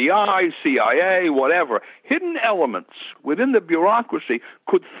 DOJ, FBI, CIA, whatever, hidden elements within the bureaucracy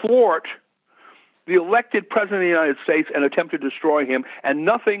could thwart the elected president of the United States and attempt to destroy him, and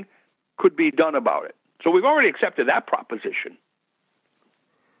nothing could be done about it. So we've already accepted that proposition,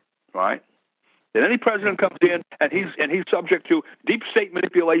 right? That any president comes in and he's subject to deep state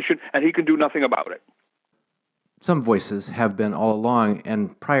manipulation, and he can do nothing about it. Some voices have been all along,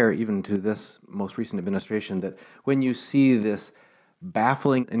 and prior even to this most recent administration, that when you see this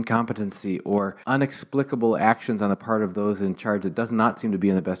baffling incompetency or inexplicable actions on the part of those in charge that does not seem to be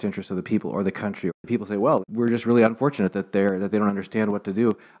in the best interest of the people or the country, people say, well, we're just really unfortunate that they don't understand what to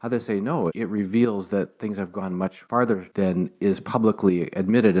do. Others say, no, it reveals that things have gone much farther than is publicly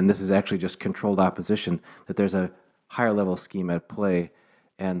admitted, and this is actually just controlled opposition, that there's a higher level scheme at play,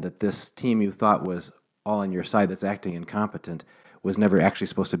 and that this team you thought was all on your side that's acting incompetent was never actually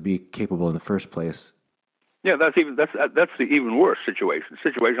supposed to be capable in the first place. Yeah, that's the even worse situation. The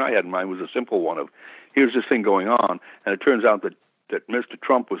situation I had in mind was a simple one of, here's this thing going on, and it turns out that Mr.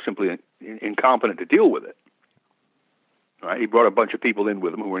 Trump was simply incompetent to deal with it. Right? He brought a bunch of people in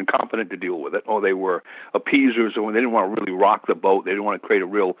with him who were incompetent to deal with it, or they were appeasers, or they didn't want to really rock the boat. They didn't want to create a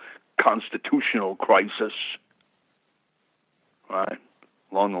real constitutional crisis, right?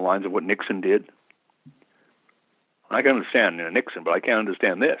 Along the lines of what Nixon did. I can understand Nixon, but I can't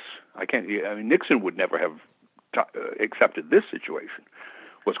understand this. Nixon would never have accepted this situation,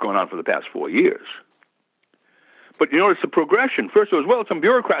 what's going on for the past 4 years. But you notice the progression. First, it was, some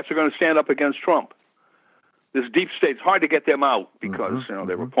bureaucrats are going to stand up against Trump. This deep state, it's hard to get them out because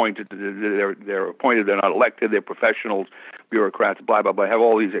they're appointed. They're appointed. They're not elected. They're professionals, bureaucrats. Blah blah blah. Have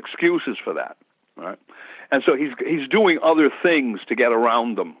all these excuses for that, right? And so he's doing other things to get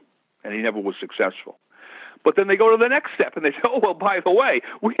around them, and he never was successful. But then they go to the next step, and they say, oh, well, by the way,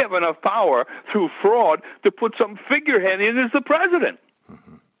 we have enough power through fraud to put some figurehead in as the president.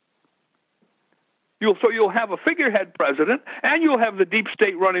 You'll have a figurehead president, and you'll have the deep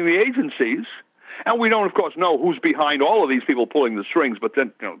state running the agencies. And we don't, of course, know who's behind all of these people pulling the strings, but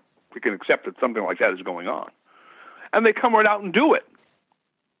then we can accept that something like that is going on. And they come right out and do it.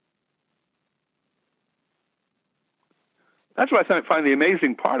 That's what I find the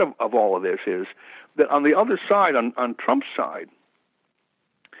amazing part of all of this is that on the other side, on Trump's side,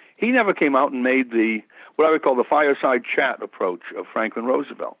 he never came out and made what I would call the fireside chat approach of Franklin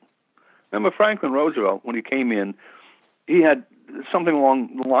Roosevelt. Remember Franklin Roosevelt, when he came in, he had something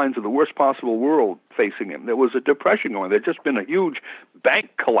along the lines of the worst possible world facing him. There was a depression going. There had just been a huge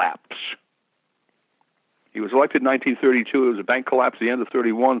bank collapse. He was elected in 1932. There was a bank collapse at the end of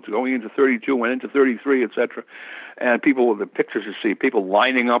 31, going into 32, went into 33, etc. And people, the pictures you see, people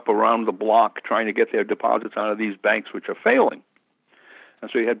lining up around the block trying to get their deposits out of these banks, which are failing.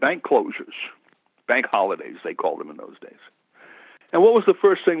 And so you had bank closures, bank holidays, they called them in those days. And what was the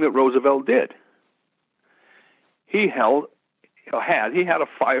first thing that Roosevelt did? He had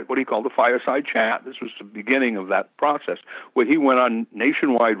what he called a fireside chat. This was the beginning of that process, where he went on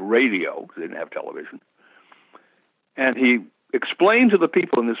nationwide radio, because they didn't have television, and he explained to the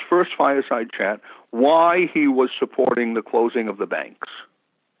people in this first fireside chat why he was supporting the closing of the banks.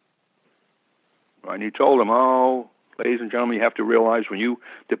 And he told them, ladies and gentlemen, you have to realize when you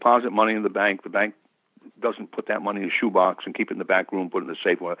deposit money in the bank doesn't put that money in a shoebox and keep it in the back room, put it in the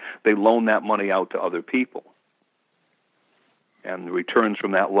safe. They loan that money out to other people. And the returns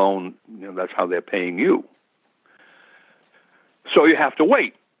from that loan, that's how they're paying you. So you have to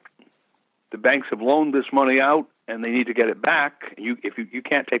wait. The banks have loaned this money out, and they need to get it back. You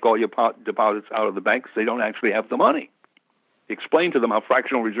can't take all your deposits out of the banks. They don't actually have the money. Explain to them how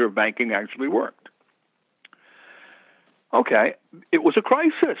fractional reserve banking actually worked. Okay, it was a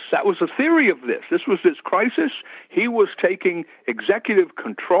crisis. That was the theory of this. This was this crisis. He was taking executive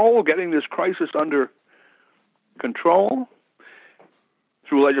control, getting this crisis under control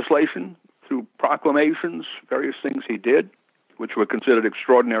through legislation, through proclamations, various things he did, which were considered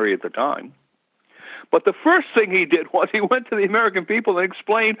extraordinary at the time. But the first thing he did was he went to the American people and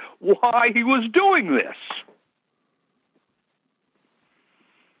explained why he was doing this.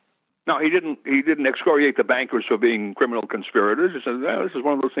 Now, he didn't excoriate the bankers for being criminal conspirators. He said, this is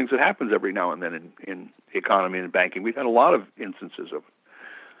one of those things that happens every now and then in the economy and banking. We've had a lot of instances of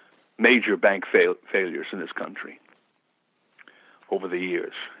major bank failures in this country over the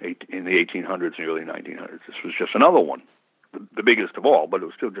years, in the 1800s and the early 1900s. This was just another one, the biggest of all, but it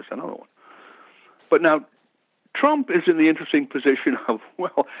was still just another one. But now, Trump is in the interesting position of,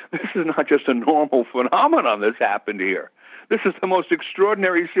 this is not just a normal phenomenon that's happened here. This is the most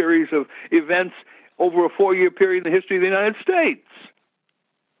extraordinary series of events over a 4-year period in the history of the United States.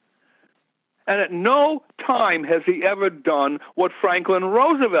 And at no time has he ever done what Franklin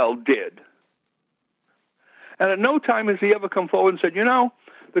Roosevelt did. And at no time has he ever come forward and said,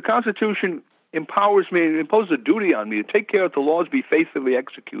 the Constitution empowers me and imposes a duty on me to take care that the laws be faithfully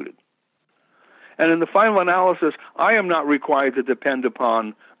executed. And in the final analysis, I am not required to depend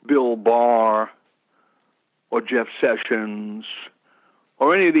upon Bill Barr or Jeff Sessions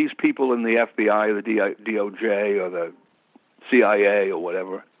or any of these people in the FBI or the DOJ or the CIA or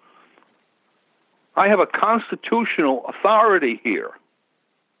whatever. I have a constitutional authority here,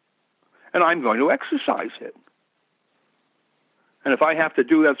 and I'm going to exercise it. And if I have to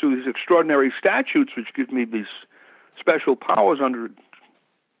do that through these extraordinary statutes, which give me these special powers under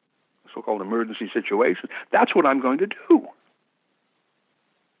so-called emergency situations, that's what I'm going to do.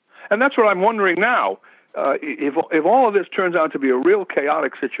 And that's what I'm wondering now. If all of this turns out to be a real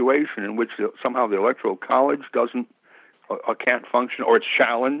chaotic situation in which somehow the Electoral College doesn't or can't function, or it's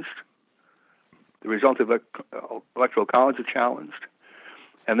challenged, the results of the Electoral College are challenged,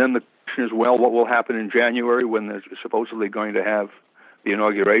 and then the question is, what will happen in January when they're supposedly going to have the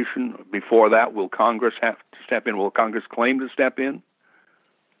inauguration? Before that, will Congress have to step in? Will Congress claim to step in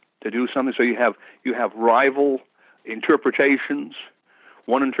to do something? So you have rival interpretations.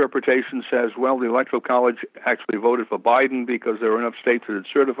 One interpretation says, the Electoral College actually voted for Biden because there were enough states that had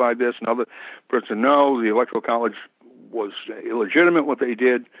certified this. Another person, no, the Electoral College was illegitimate what they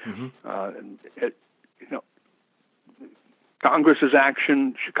did. Congress's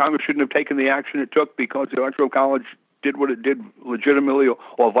action, Congress shouldn't have taken the action it took because the Electoral College did what it did legitimately,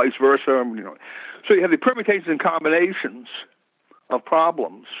 or vice versa. So you have the permutations and combinations of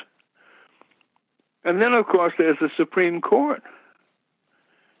problems. And then, of course, there's the Supreme Court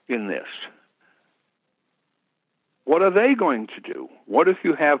in this. What are they going to do? What if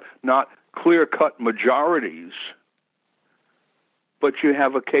you have not clear-cut majorities, but you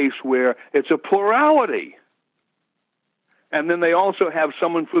have a case where it's a plurality? And then they also have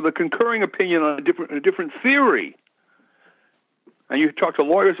someone for the concurring opinion on a different theory. And you talk to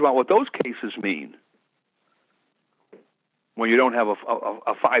lawyers about what those cases mean when you don't have a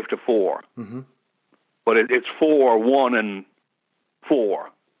 5-4, but it's 4-1 and 4,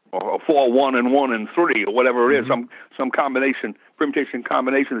 or 4-1 and 1 and 3, or whatever it is, some combination, permutation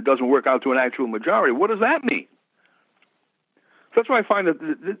combination that doesn't work out to an actual majority. What does that mean? So that's why I find that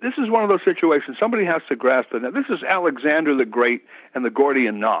this is one of those situations somebody has to grasp that. Now, this is Alexander the Great and the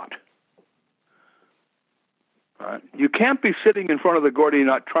Gordian knot. Right? You can't be sitting in front of the Gordian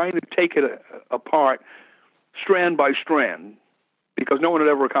knot trying to take it apart strand by strand, because no one had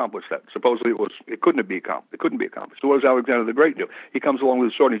ever accomplished that. Supposedly it couldn't be accomplished. So what does Alexander the Great do? He comes along with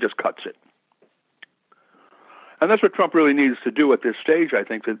a sword and he just cuts it. And that's what Trump really needs to do at this stage, I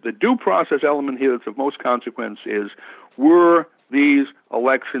think. The due process element here that's of most consequence is, were these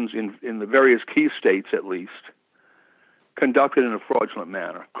elections in the various key states, at least, conducted in a fraudulent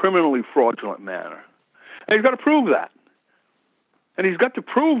manner, criminally fraudulent manner? And he's got to prove that. And he's got to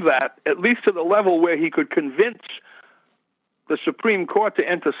prove that at least to the level where he could convince the Supreme Court to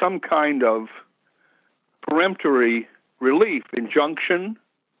enter some kind of peremptory relief, injunction,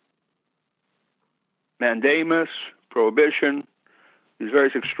 mandamus, prohibition, these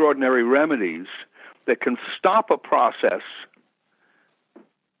various extraordinary remedies that can stop a process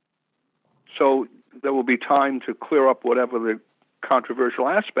so there will be time to clear up whatever the controversial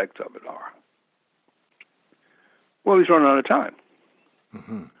aspects of it are. Well, he's running out of time.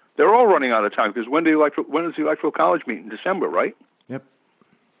 They're all running out of time, because when does the Electoral College meet? In December, right? Yep.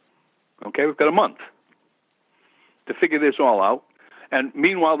 Okay, we've got a month to figure this all out. And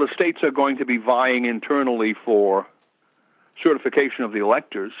meanwhile, the states are going to be vying internally for certification of the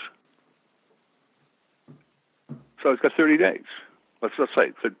electors. So he's got 30 days. Let's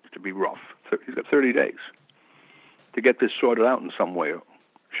say, to be rough, he's got 30 days to get this sorted out in some way,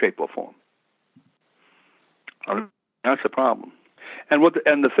 shape, or form. That's the problem. And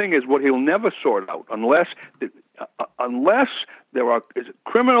the thing is, what he'll never sort out unless there are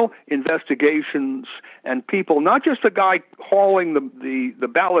criminal investigations and people, not just a guy hauling the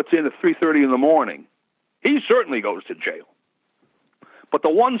ballots in at 3:30 in the morning. He certainly goes to jail. But the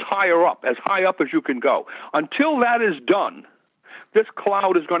ones higher up, as high up as you can go, until that is done, this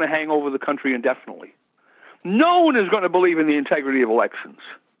cloud is going to hang over the country indefinitely. No one is going to believe in the integrity of elections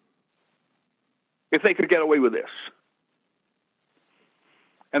if they could get away with this.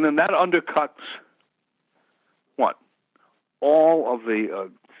 And then that undercuts what? All of the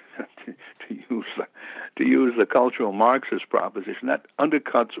to use the cultural Marxist proposition, that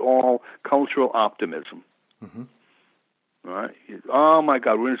undercuts all cultural optimism. All right? Oh my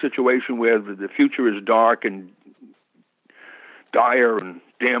God, we're in a situation where the future is dark and dire and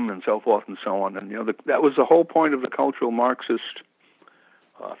dim and so forth and so on. And that was the whole point of the cultural Marxist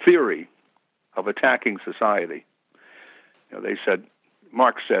theory of attacking society.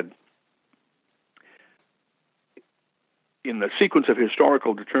 Marx said, in the sequence of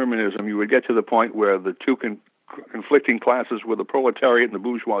historical determinism, you would get to the point where the two conflicting classes were the proletariat and the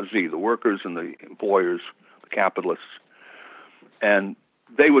bourgeoisie, the workers and the employers, the capitalists. And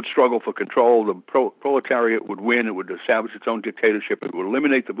they would struggle for control. The proletariat would win. It would establish its own dictatorship. It would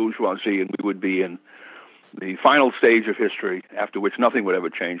eliminate the bourgeoisie, and we would be in the final stage of history, after which nothing would ever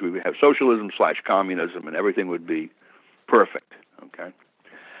change. We would have socialism/communism, and everything would be perfect. Okay?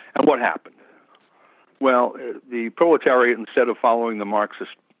 And what happened? Well, the proletariat, instead of following the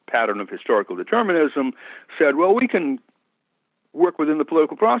Marxist pattern of historical determinism, said, well, we can work within the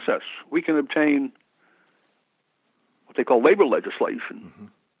political process. We can obtain what they call labor legislation,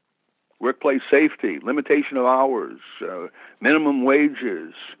 workplace safety, limitation of hours, minimum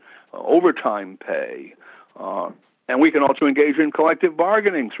wages, overtime pay, and we can also engage in collective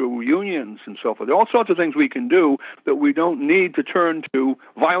bargaining through unions and so forth. There are all sorts of things we can do that we don't need to turn to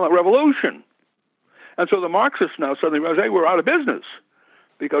violent revolution. And so the Marxists now suddenly realize, hey, we're out of business,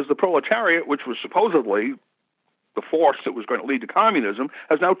 because the proletariat, which was supposedly the force that was going to lead to communism,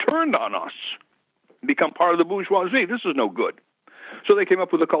 has now turned on us and become part of the bourgeoisie. This is no good. So they came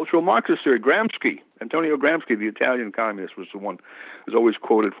up with a cultural Marxist theory. Antonio Gramsci, the Italian communist, was the one who's always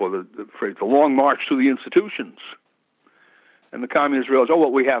quoted for the phrase, the long march through the institutions. And the communists realized,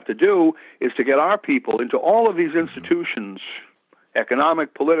 what we have to do is to get our people into all of these institutions,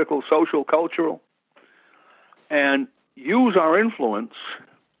 economic, political, social, cultural, and use our influence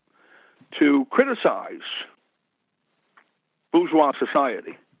to criticize bourgeois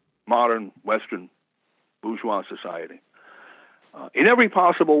society, modern Western bourgeois society, in every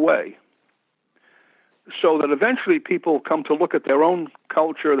possible way, so that eventually people come to look at their own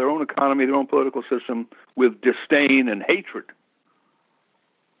culture, their own economy, their own political system with disdain and hatred.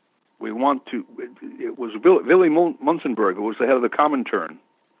 We want to, it was Willy Munzenberg, who was the head of the Comintern,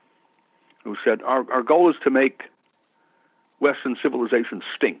 who said, our goal is to make Western civilization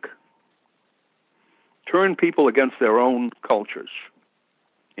stink. Turn people against their own cultures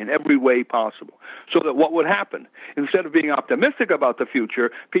in every way possible. So that what would happen? Instead of being optimistic about the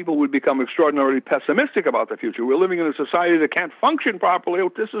future, people would become extraordinarily pessimistic about the future. We're living in a society that can't function properly.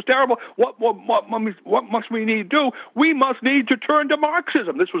 This is terrible. What must we need to do? We must need to turn to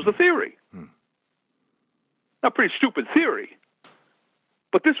Marxism. This was the theory. Now, pretty stupid theory,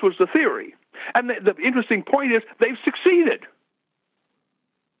 but this was the theory. And the interesting point is they've succeeded.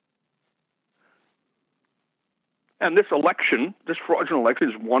 And this election, this fraudulent election,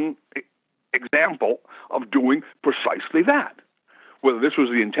 is one example of doing precisely that. Whether this was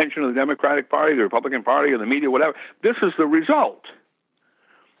the intention of the Democratic Party, the Republican Party, or the media, whatever, this is the result.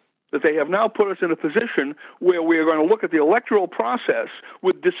 That they have now put us in a position where we are going to look at the electoral process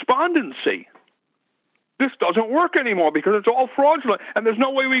with despondency. This doesn't work anymore because it's all fraudulent, and there's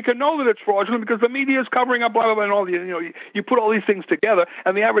no way we can know that it's fraudulent because the media is covering up, blah, blah, blah, and all the, you put all these things together,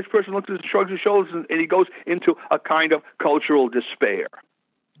 and the average person looks at it, shrugs his shoulders, and he goes into a kind of cultural despair.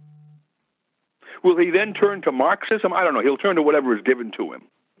 Will he then turn to Marxism? I don't know. He'll turn to whatever is given to him,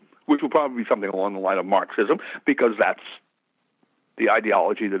 which will probably be something along the line of Marxism, because that's the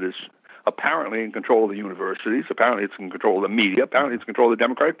ideology that is apparently in control of the universities, apparently it's in control of the media, apparently it's in control of the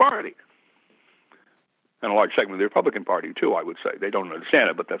Democratic Party. And a large segment of the Republican Party, too, I would say. They don't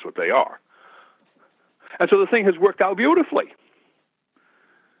understand it, but that's what they are. And so the thing has worked out beautifully.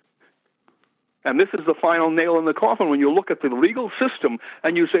 And this is the final nail in the coffin when you look at the legal system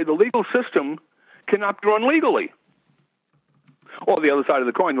and you say the legal system cannot be run legally. Or the other side of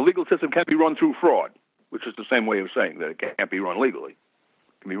the coin, the legal system can't be run through fraud, which is the same way of saying that it can't be run legally.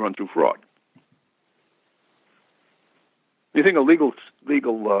 It can be run through fraud. You think a legal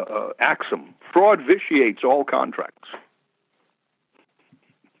axiom, fraud vitiates all contracts,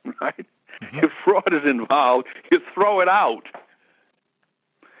 right? Mm-hmm. If fraud is involved, you throw it out.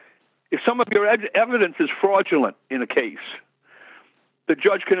 If some of your evidence is fraudulent in a case, the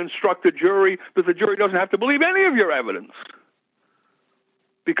judge can instruct the jury that the jury doesn't have to believe any of your evidence,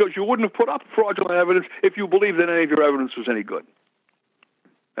 because you wouldn't have put up fraudulent evidence if you believed that any of your evidence was any good.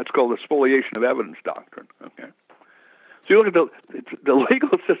 That's called the spoliation of evidence doctrine, okay? So you look at the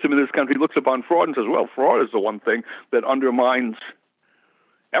legal system in this country looks upon fraud and says, well, fraud is the one thing that undermines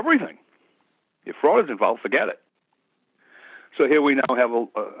everything. If fraud is involved, forget it. So here we now have an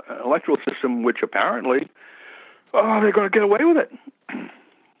electoral system which apparently, they're going to get away with it.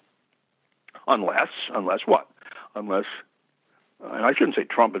 Unless what? Unless, and I shouldn't say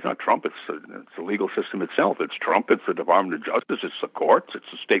Trump, it's not Trump, it's the legal system itself. It's Trump, it's the Department of Justice, it's the courts, it's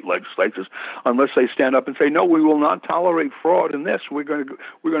the state legislatures. Unless they stand up and say, no, we will not tolerate fraud in this. We're going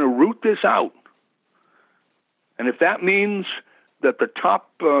to root this out. And if that means that the top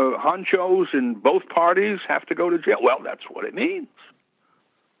honchos in both parties have to go to jail, well, that's what it means.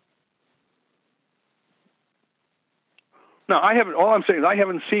 Now, all I'm saying is I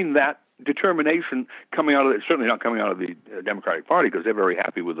haven't seen that determination coming out of it, certainly not coming out of the Democratic Party, because they're very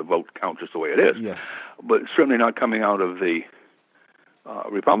happy with the vote count just the way it is. Yes. But certainly not coming out of the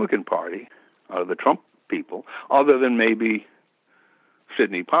Republican Party, out of the Trump people, other than maybe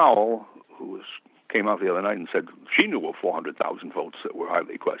Sidney Powell, who came out the other night and said she knew of 400,000 votes that were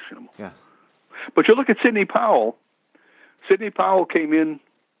highly questionable. Yes. But you look at Sidney Powell. Sidney Powell came in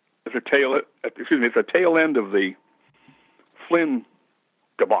at the tail end of the Flynn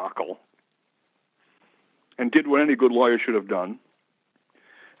debacle, and did what any good lawyer should have done,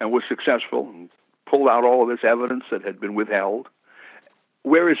 and was successful, and pulled out all of this evidence that had been withheld.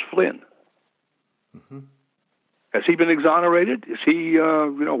 Where is Flynn? Mm-hmm. Has he been exonerated? Is he,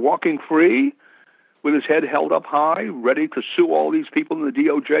 walking free, with his head held up high, ready to sue all these people in the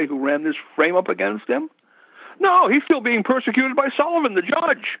DOJ who ran this frame-up against him? No, he's still being persecuted by Sullivan, the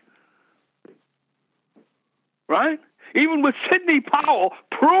judge. Right? Even with Sidney Powell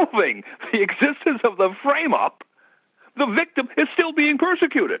proving the existence of the frame-up, the victim is still being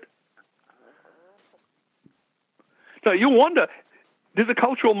persecuted. Now, you wonder, did the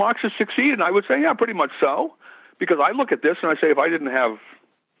cultural Marxists succeed? And I would say, yeah, pretty much so. Because I look at this and I say, if I didn't have,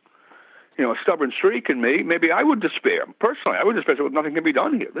 a stubborn streak in me, maybe I would despair. Personally, I would despair. So nothing can be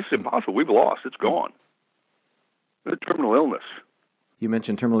done here. This is impossible. We've lost. It's gone. It's a terminal illness. You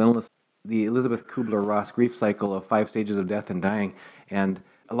mentioned terminal illness, the Elizabeth Kubler-Ross grief cycle of 5 stages of death and dying. And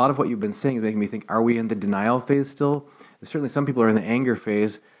a lot of what you've been saying is making me think, are we in the denial phase still? Certainly some people are in the anger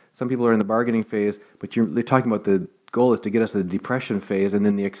phase. Some people are in the bargaining phase. But you're talking about the goal is to get us to the depression phase and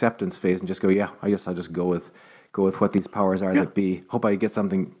then the acceptance phase and just go, yeah, I guess I'll just go with what these powers are that be. Hope I get some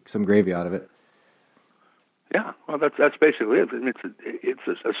gravy out of it. Yeah, well, that's basically it. It's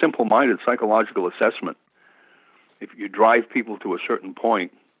a simple-minded psychological assessment. If you drive people to a certain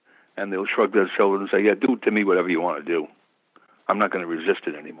point, and they'll shrug their shoulders and say, yeah, do to me whatever you want to do. I'm not going to resist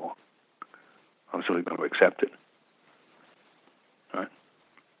it anymore. I'm simply going to accept it. Right?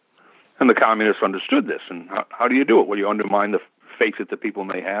 And the communists understood this. And how do you do it? Well, you undermine the faith that the people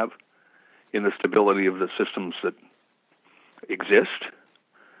may have in the stability of the systems that exist.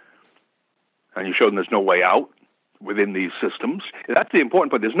 And you show them there's no way out within these systems. That's the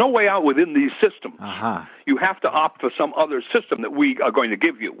important part. There's no way out within these systems. Uh-huh. You have to opt for some other system that we are going to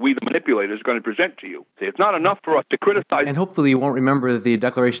give you. We, the manipulators, are going to present to you. It's not enough for us to criticize. And hopefully you won't remember the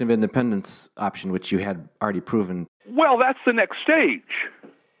Declaration of Independence option, which you had already proven. Well, that's the next stage.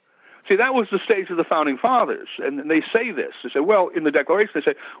 See, that was the stage of the Founding Fathers. And they say this. They say, well, in the Declaration,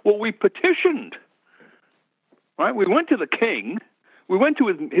 they say, well, we petitioned. Right? We went to the king. We went to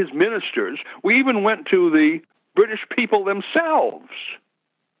his ministers. We even went to the British people themselves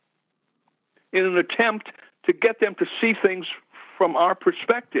in an attempt to get them to see things from our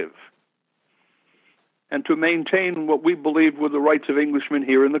perspective and to maintain what we believed were the rights of Englishmen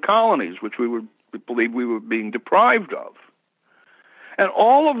here in the colonies, which we believed we were being deprived of. And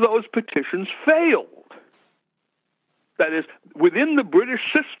all of those petitions failed. That is, within the British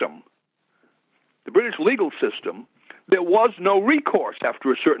system, the British legal system, there was no recourse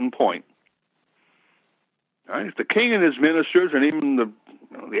after a certain point. Right? If the king and his ministers and even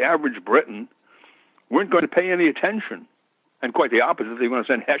the average Briton weren't going to pay any attention, and quite the opposite, they were going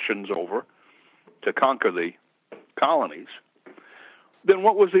to send Hessians over to conquer the colonies, then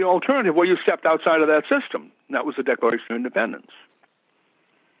what was the alternative? Well, you stepped outside of that system. And that was the Declaration of Independence.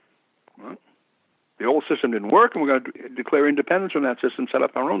 Right? The old system didn't work, and we're going to declare independence from that system, set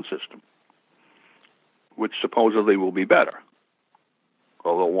up our own system, which supposedly will be better.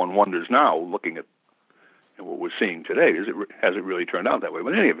 Although one wonders now, looking at what we're seeing today, has it really turned out that way?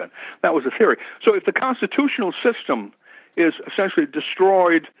 But in any event, that was the theory. So if the constitutional system is essentially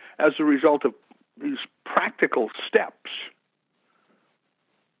destroyed as a result of these practical steps,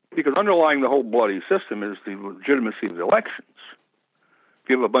 because underlying the whole bloody system is the legitimacy of the elections. If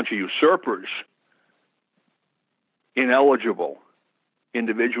you have a bunch of usurpers, ineligible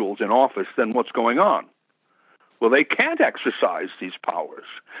individuals in office, then what's going on? Well, they can't exercise these powers,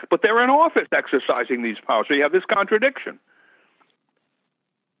 but they're in office exercising these powers. So you have this contradiction.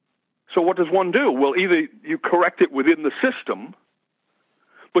 So what does one do? Well, either you correct it within the system,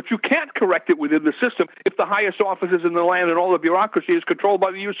 but you can't correct it within the system if the highest offices in the land and all the bureaucracy is controlled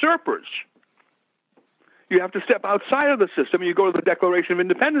by the usurpers. You have to step outside of the system, and you go to the Declaration of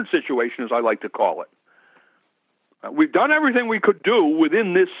Independence situation, as I like to call it. We've done everything we could do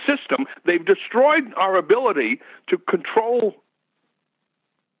within this system. They've destroyed our ability to control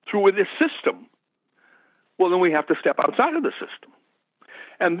through this system. Well, then we have to step outside of the system.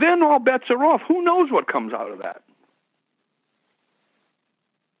 And then all bets are off. Who knows what comes out of that?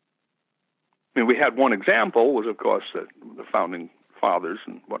 I mean, we had one example, was, of course, the Founding Fathers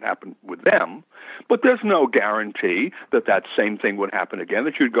and what happened with them. But there's no guarantee that that same thing would happen again,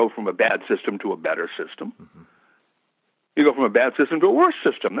 that you'd go from a bad system to a better system. Mm-hmm. You go from a bad system to a worse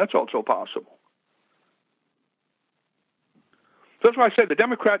system. That's also possible. So that's why I say the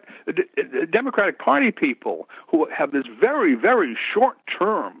Democratic Party people who have this very, very short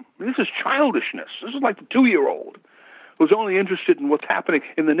term, this is childishness. This is like the 2-year-old who's only interested in what's happening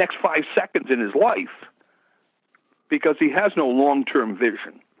in the next 5 seconds in his life because he has no long-term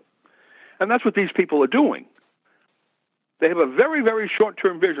vision. And that's what these people are doing. They have a very, very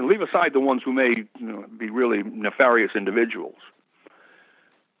short-term vision. Leave aside the ones who may be really nefarious individuals.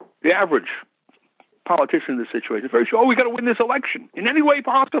 The average politician in this situation is very sure, we got to win this election in any way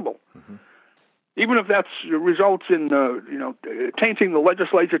possible. Mm-hmm. Even if that results in, tainting the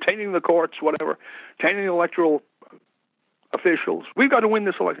legislature, tainting the courts, whatever, tainting the electoral officials. We've got to win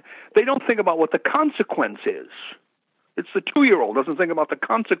this election. They don't think about what the consequence is. It's the 2-year-old doesn't think about the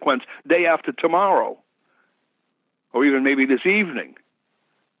consequence day after tomorrow. or even maybe this evening,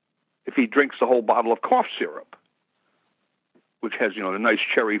 if he drinks the whole bottle of cough syrup, which has, the nice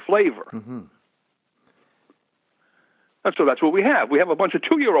cherry flavor. Mm-hmm. And so that's what we have. We have a bunch of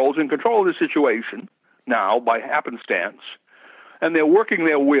 2-year-olds in control of the situation now by happenstance, and they're working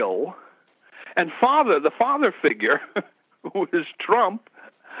their will. And the father figure, who is Trump,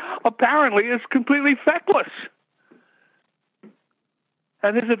 apparently is completely feckless.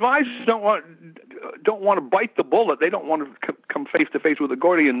 And his advisors don't want to bite the bullet. They don't want to come face to face with a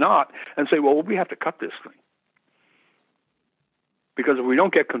Gordian knot and say, well, we have to cut this thing. Because if we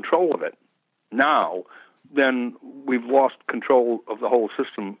don't get control of it now, then we've lost control of the whole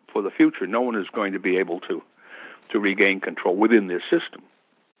system for the future. No one is going to be able to regain control within this system.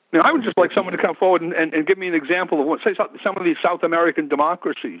 Now, I would just like someone to come forward and give me an example of say some of these South American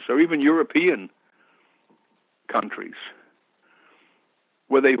democracies or even European countries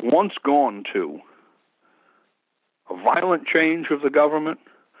where they've once gone to a violent change of the government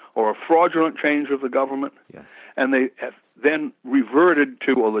or a fraudulent change of the government, yes, and they have then reverted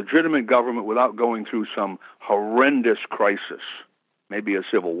to a legitimate government without going through some horrendous crisis, maybe a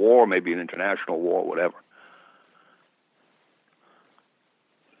civil war, maybe an international war, whatever.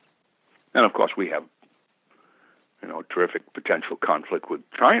 And, of course, we have, terrific potential conflict with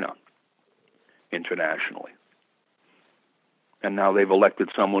China internationally. And now they've elected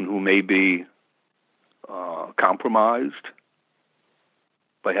someone who may be compromised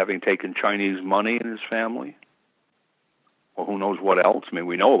by having taken Chinese money in his family. Or who knows what else. I mean,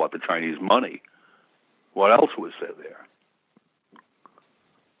 we know about the Chinese money. What else was there?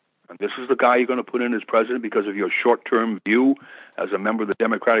 And this is the guy you're going to put in as president because of your short-term view as a member of the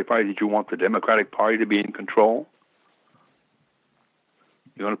Democratic Party that you want the Democratic Party to be in control?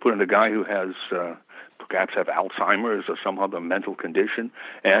 You're going to put in a guy who has perhaps have Alzheimer's or some other mental condition,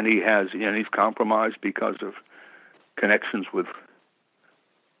 and he's compromised because of connections with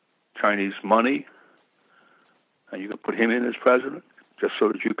Chinese money, and you can put him in as president just so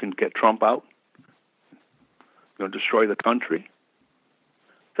that you can get Trump out, destroy the country.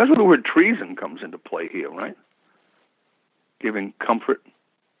 That's where the word treason comes into play here, right? Giving comfort,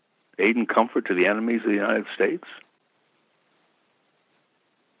 aid and comfort to the enemies of the United States.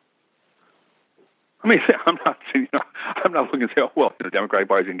 I mean, I'm not looking to say, oh, well, the Democratic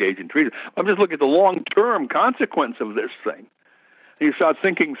Party is engaged in treason. I'm just looking at the long-term consequence of this thing. And you start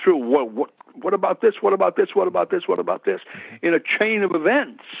thinking through, what about this? What about this? What about this? What about this? In a chain of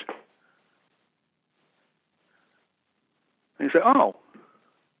events. And you say, oh,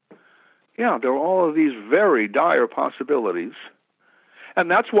 yeah, there are all of these very dire possibilities.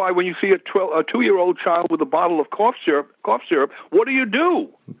 And that's why when you see a 2-year-old child with a bottle of cough syrup, what do?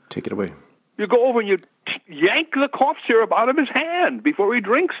 Take it away. You go over and you yank the cough syrup out of his hand before he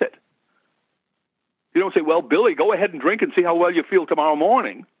drinks it. You don't say, well, Billy, go ahead and drink and see how well you feel tomorrow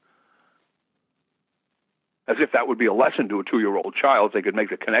morning. As if that would be a lesson to a 2-year-old child. They could make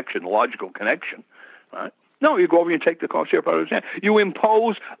the connection, the logical connection. Right? No, you go over and take the cough syrup out of his hand. You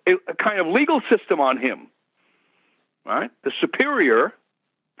impose a kind of legal system on him. Right? The superior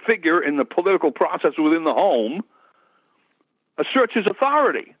figure in the political process within the home asserts his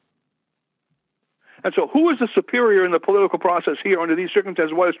authority. And so who is the superior in the political process here under these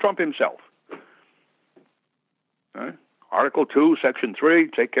circumstances? What is Trump himself? Right? Article 2, Section 3,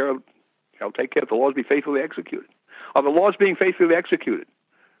 shall take care that the laws be faithfully executed. Are the laws being faithfully executed?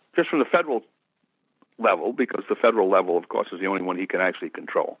 Just from the federal level, because the federal level, of course, is the only one he can actually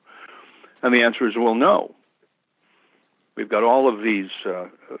control. And the answer is, well, no. We've got all of these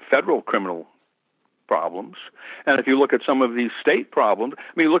federal criminal problems. And if you look at some of these state problems,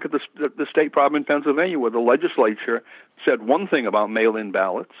 look at the state problem in Pennsylvania where the legislature said one thing about mail-in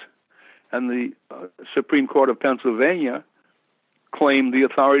ballots, and the Supreme Court of Pennsylvania claimed the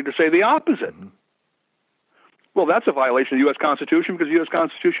authority to say the opposite. Mm-hmm. Well, that's a violation of the U.S. Constitution because the U.S.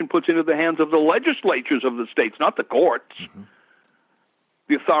 Constitution puts into the hands of the legislatures of the states, not the courts,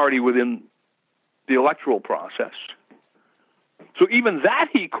 the authority within the electoral process. So even that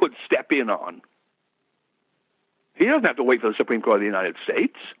he could step in on. He doesn't have to wait for the Supreme Court of the United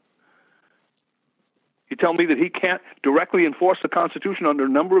States. You tell me that he can't directly enforce the Constitution under a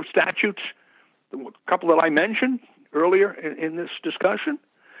number of statutes, a couple that I mentioned earlier in this discussion?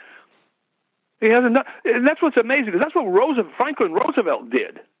 He hasn't done, and that's what's amazing, because that's what Franklin Roosevelt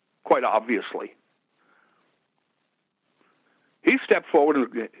did, quite obviously. He stepped forward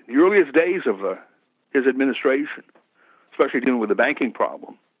in the earliest days of his administration, especially dealing with the banking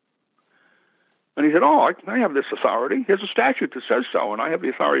problem. And he said, I have this authority. Here's a statute that says so, and I have the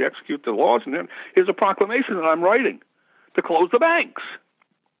authority to execute the laws, and then here's a proclamation that I'm writing to close the banks.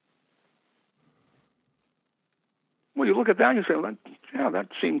 Well, you look at that and you say, well, that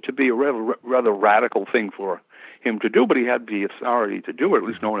seemed to be a rather radical thing for him to do, but he had the authority to do it. At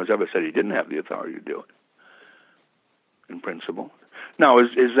least no one has ever said he didn't have the authority to do it, in principle. Now,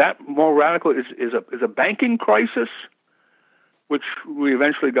 is that more radical? Is a banking crisis, which we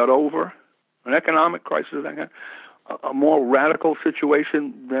eventually got over, an economic crisis, a more radical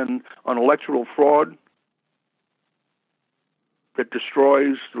situation than an electoral fraud that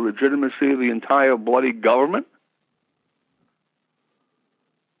destroys the legitimacy of the entire bloody government?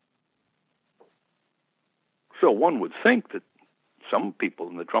 So one would think that some people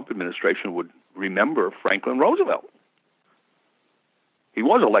in the Trump administration would remember Franklin Roosevelt. He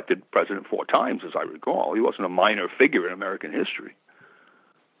was elected president 4 times, as I recall. He wasn't a minor figure in American history.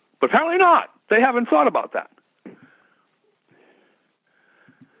 But apparently not. They haven't thought about that.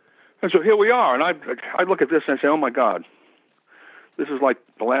 And so here we are, and I look at this and I say, oh my God, this is like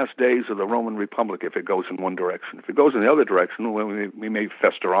the last days of the Roman Republic if it goes in one direction. If it goes in the other direction, we may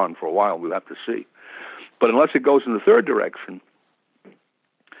fester on for a while. We'll have to see. But unless it goes in the third direction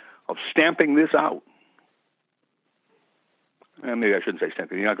of stamping this out, and maybe I shouldn't say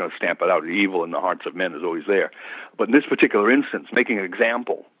stamping, you're not going to stamp it out. The evil in the hearts of men is always there. But in this particular instance, making an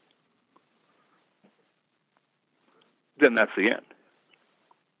example, then that's the end.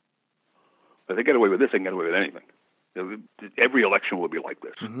 If they get away with this, they can get away with anything. Every election will be like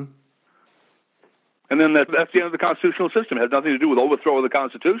this. Mm-hmm. And then that's the end of the constitutional system. It has nothing to do with overthrow of the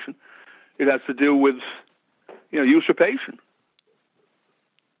Constitution. It has to do with, usurpation.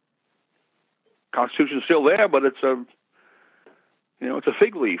 Constitution's still there, but it's a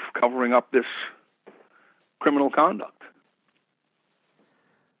fig leaf covering up this criminal conduct.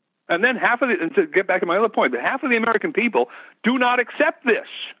 And then and to get back to my other point, half of the American people do not accept this.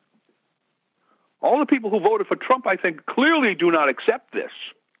 All the people who voted for Trump, I think, clearly do not accept this.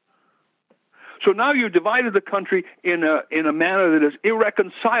 So now you've divided the country in a manner that is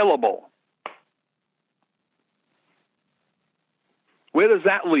irreconcilable. Where does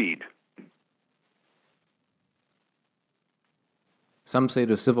that lead? Some say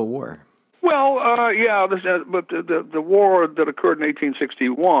to civil war. Well, but the war that occurred in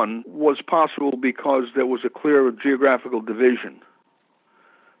 1861 was possible because there was a clear geographical division.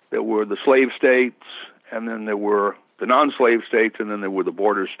 There were the slave states, and then there were the non-slave states, and then there were the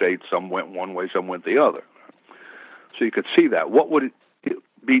border states. Some went one way, some went the other. So you could see that. What would it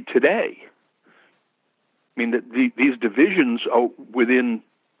be today? I mean, these divisions are within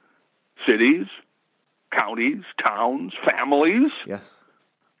cities, counties, towns, families. Yes.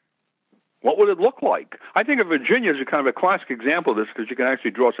 What would it look like? I think of Virginia as a kind of a classic example of this because you can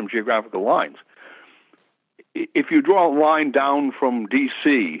actually draw some geographical lines. If you draw a line down from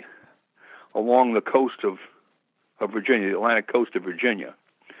D.C. along the coast of Virginia, the Atlantic coast of Virginia,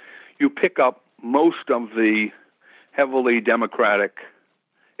 you pick up most of the heavily Democratic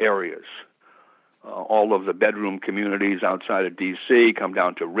areas. All of the bedroom communities outside of D.C. come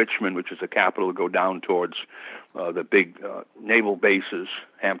down to Richmond, which is the capital, go down towards the big naval bases,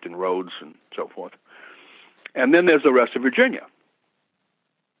 Hampton Roads, and so forth. And then there's the rest of Virginia.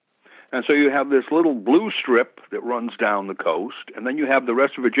 And so you have this little blue strip that runs down the coast, and then you have the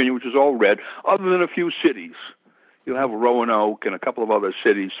rest of Virginia, which is all red, other than a few cities. You'll have Roanoke and a couple of other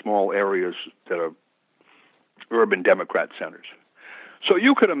cities, small areas that are urban Democrat centers. So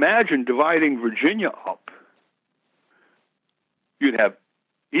you could imagine dividing Virginia up. You'd have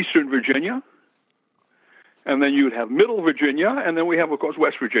Eastern Virginia, and then you'd have Middle Virginia, and then we have, of course,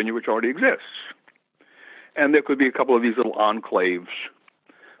 West Virginia, which already exists. And there could be a couple of these little enclaves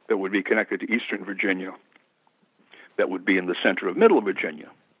that would be connected to Eastern Virginia that would be in the center of Middle Virginia.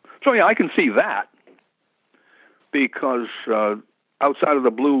 So, yeah, I can see that because outside of the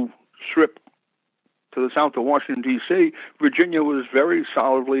blue strip to the south of Washington, D.C., Virginia was very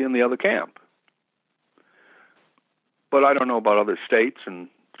solidly in the other camp. But I don't know about other states, and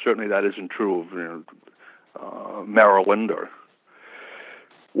certainly that isn't true of Maryland or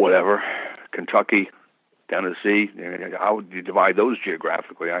whatever, Kentucky, Tennessee. How would you divide those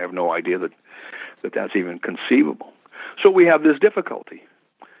geographically? I have no idea that that's even conceivable. So we have this difficulty.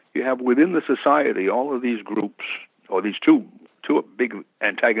 You have within the society all of these groups, or these two big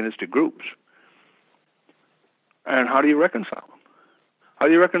antagonistic groups. And how do you reconcile them? How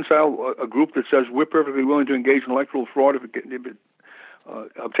do you reconcile a group that says we're perfectly willing to engage in electoral fraud if it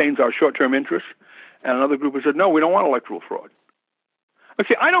obtains our short-term interests, and another group that said, no, we don't want electoral fraud? But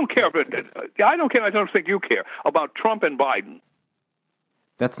see, I don't care. I don't think you care about Trump and Biden.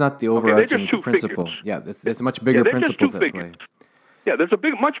 That's not the overarching principle. Figures. Yeah, there's much bigger principles at play. Yeah, there's a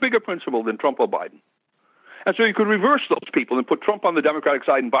much bigger principle than Trump or Biden. And so you could reverse those people and put Trump on the Democratic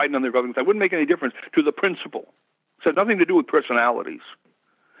side and Biden on the Republican side. It wouldn't make any difference to the principle. It has nothing to do with personalities.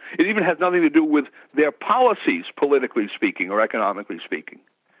 It even has nothing to do with their policies, politically speaking or economically speaking.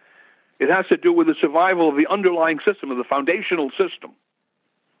 It has to do with the survival of the underlying system, of the foundational system.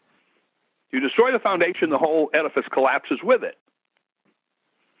 You destroy the foundation, the whole edifice collapses with it.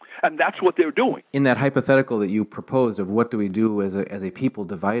 And that's what they're doing. In that hypothetical that you proposed of what do we do as a people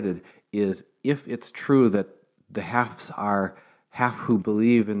divided, is if it's true that the halves are half who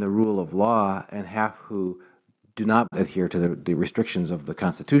believe in the rule of law and half who do not adhere to the restrictions of the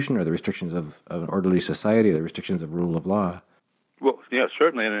Constitution or the restrictions of an orderly society, or the restrictions of rule of law. Well, yeah,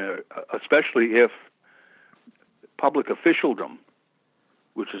 certainly, and especially if public officialdom,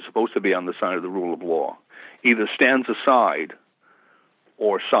 which is supposed to be on the side of the rule of law, either stands aside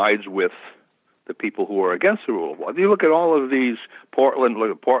or sides with the people who are against the rule of law. If you look at all of these,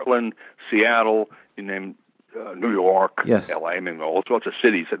 Portland, Seattle, you name New York, yes. LA, I mean, all sorts of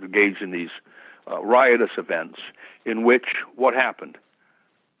cities that engage in these riotous events in which what happened?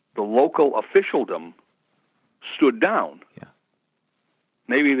 The local officialdom stood down. Yeah.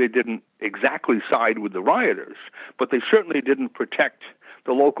 Maybe they didn't exactly side with the rioters, but they certainly didn't protect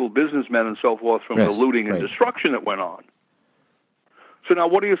the local businessmen and so forth from the looting and destruction that went on. So now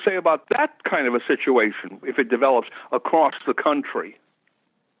what do you say about that kind of a situation if it develops across the country?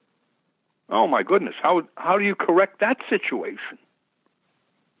 Oh, my goodness, how do you correct that situation?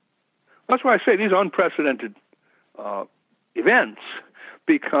 That's why I say these are unprecedented events,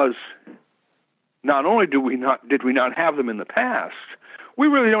 because not only did we not have them in the past, we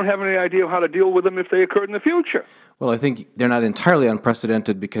really don't have any idea how to deal with them if they occurred in the future. Well, I think they're not entirely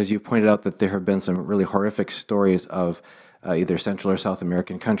unprecedented, because you've pointed out that there have been some really horrific stories of either Central or South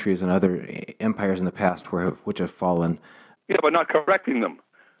American countries and other empires in the past which have fallen. Yeah, but not correcting them.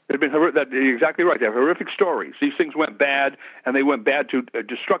 You're exactly right. They have horrific stories. These things went bad, and they went bad to a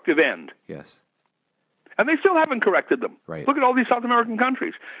destructive end. Yes. And they still haven't corrected them. Right. Look at all these South American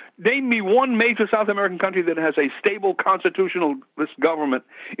countries. Name me one major South American country that has a stable constitutionalist government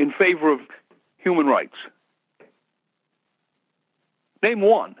in favor of human rights. Name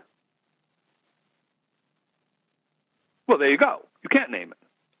one. Well, there you go. You can't name it.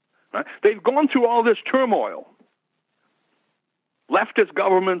 Right? They've gone through all this turmoil. Leftist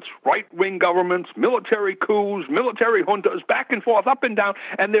governments, right-wing governments, military coups, military juntas, back and forth, up and down,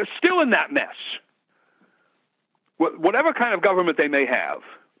 and they're still in that mess. Whatever kind of government they may have,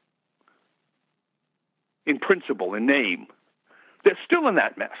 in principle, in name, they're still in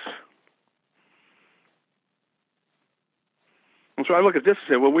that mess. And so I look at this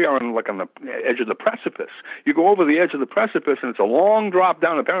and say, well, we are on the edge of the precipice. You go over the edge of the precipice, and it's a long drop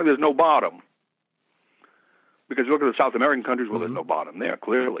down. Apparently there's no bottom. Because you look at the South American countries, well, there's no bottom there,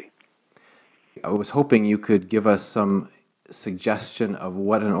 clearly. I was hoping you could give us some suggestion of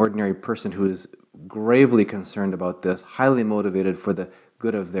what an ordinary person who is gravely concerned about this, highly motivated for the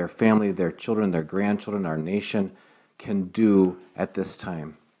good of their family, their children, their grandchildren, our nation, can do at this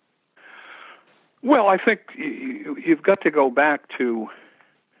time. Well, I think you've got to go back to,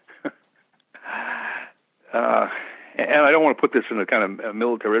 and I don't want to put this in a kind of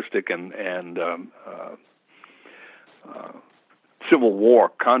militaristic and Civil War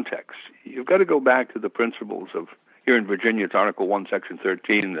context. You've got to go back to the principles of, here in Virginia, it's Article 1, Section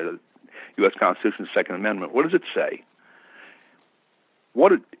 13, the U.S. Constitution's Second Amendment. What does it say?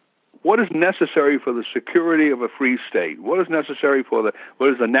 What is necessary for the security of a free state? What is necessary for what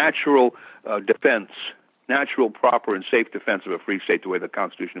is the natural defense, natural, proper, and safe defense of a free state, the way the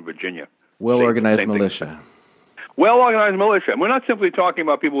Constitution of Virginia? Well-organized militia. Well-organized militia. And we're not simply talking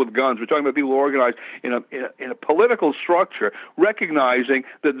about people with guns. We're talking about people who are organized in a political structure, recognizing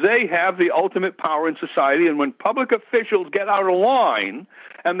that they have the ultimate power in society, and when public officials get out of line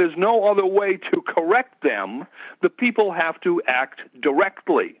and there's no other way to correct them, the people have to act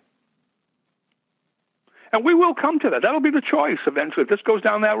directly. And we will come to that. That'll be the choice eventually if this goes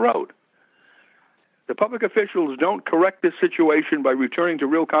down that road. The public officials don't correct this situation by returning to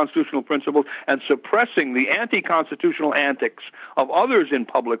real constitutional principles and suppressing the anti-constitutional antics of others in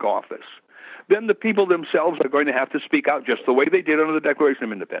public office, then the people themselves are going to have to speak out just the way they did under the Declaration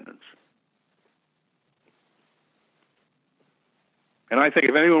of Independence. And I think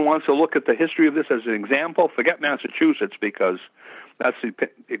if anyone wants to look at the history of this as an example, forget Massachusetts, because that's the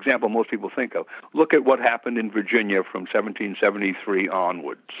example most people think of. Look at what happened in Virginia from 1773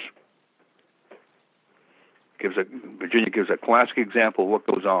 onwards. Virginia gives a classic example of what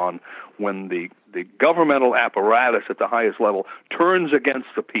goes on when the governmental apparatus at the highest level turns against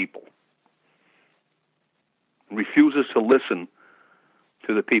the people, refuses to listen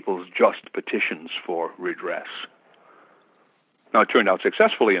to the people's just petitions for redress. Now, it turned out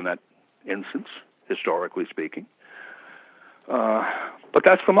successfully in that instance, historically speaking, But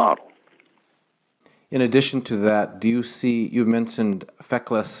that's the model. In addition to that, do you see, you've mentioned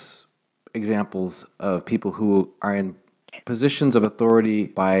feckless examples of people who are in positions of authority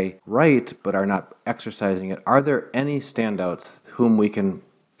by right but are not exercising it. Are there any standouts whom we can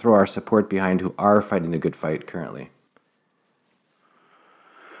throw our support behind who are fighting the good fight currently?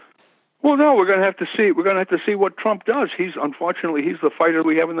 Well, no, we're going to have to see. We're going to have to see what Trump does. Unfortunately, he's the fighter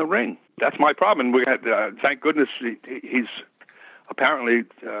we have in the ring. That's my problem. Thank goodness he's apparently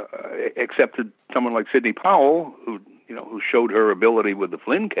accepted someone like Sidney Powell, who showed her ability with the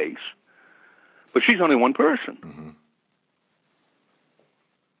Flynn case. But she's only one person. Mm-hmm.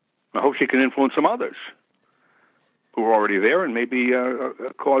 I hope she can influence some others who are already there and maybe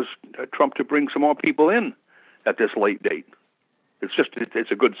cause Trump to bring some more people in at this late date.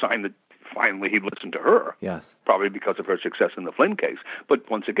 It's a good sign that finally he listened to her. Yes. Probably because of her success in the Flynn case.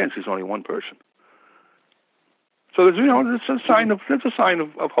 But once again, she's only one person. So there's a sign of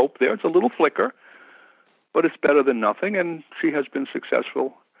hope there. It's a little flicker, but it's better than nothing. And she has been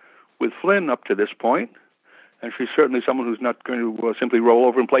successful with Flynn up to this point. And she's certainly someone who's not going to simply roll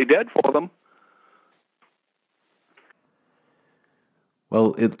over and play dead for them.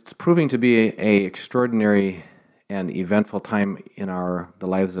 Well, it's proving to be a extraordinary and eventful time in the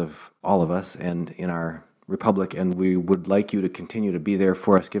lives of all of us and in our republic, and we would like you to continue to be there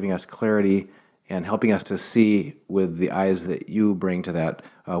for us, giving us clarity and helping us to see with the eyes that you bring to that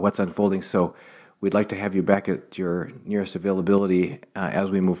what's unfolding. So we'd like to have you back at your nearest availability as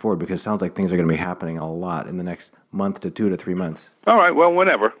we move forward, because it sounds like things are going to be happening a lot in the next month to 2 to 3 months. All right, well,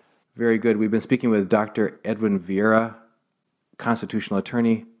 whenever. Very good. We've been speaking with Dr. Edwin Vieira, constitutional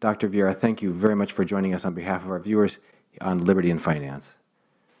attorney. Dr. Vieira, thank you very much for joining us on behalf of our viewers on Liberty and Finance.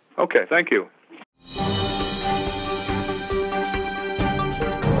 Okay, thank you.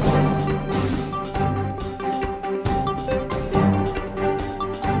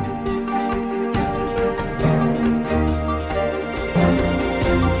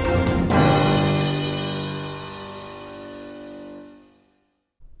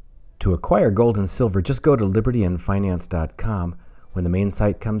 To acquire gold and silver, just go to libertyandfinance.com. When the main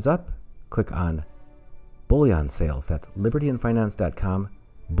site comes up, click on Bullion Sales. That's libertyandfinance.com,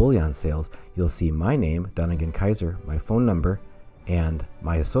 Bullion Sales. You'll see my name, Dunnigan Kaiser, my phone number, and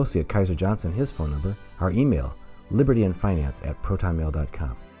my associate, Kaiser Johnson, his phone number, our email,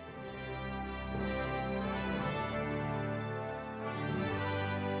 libertyandfinance@protonmail.com.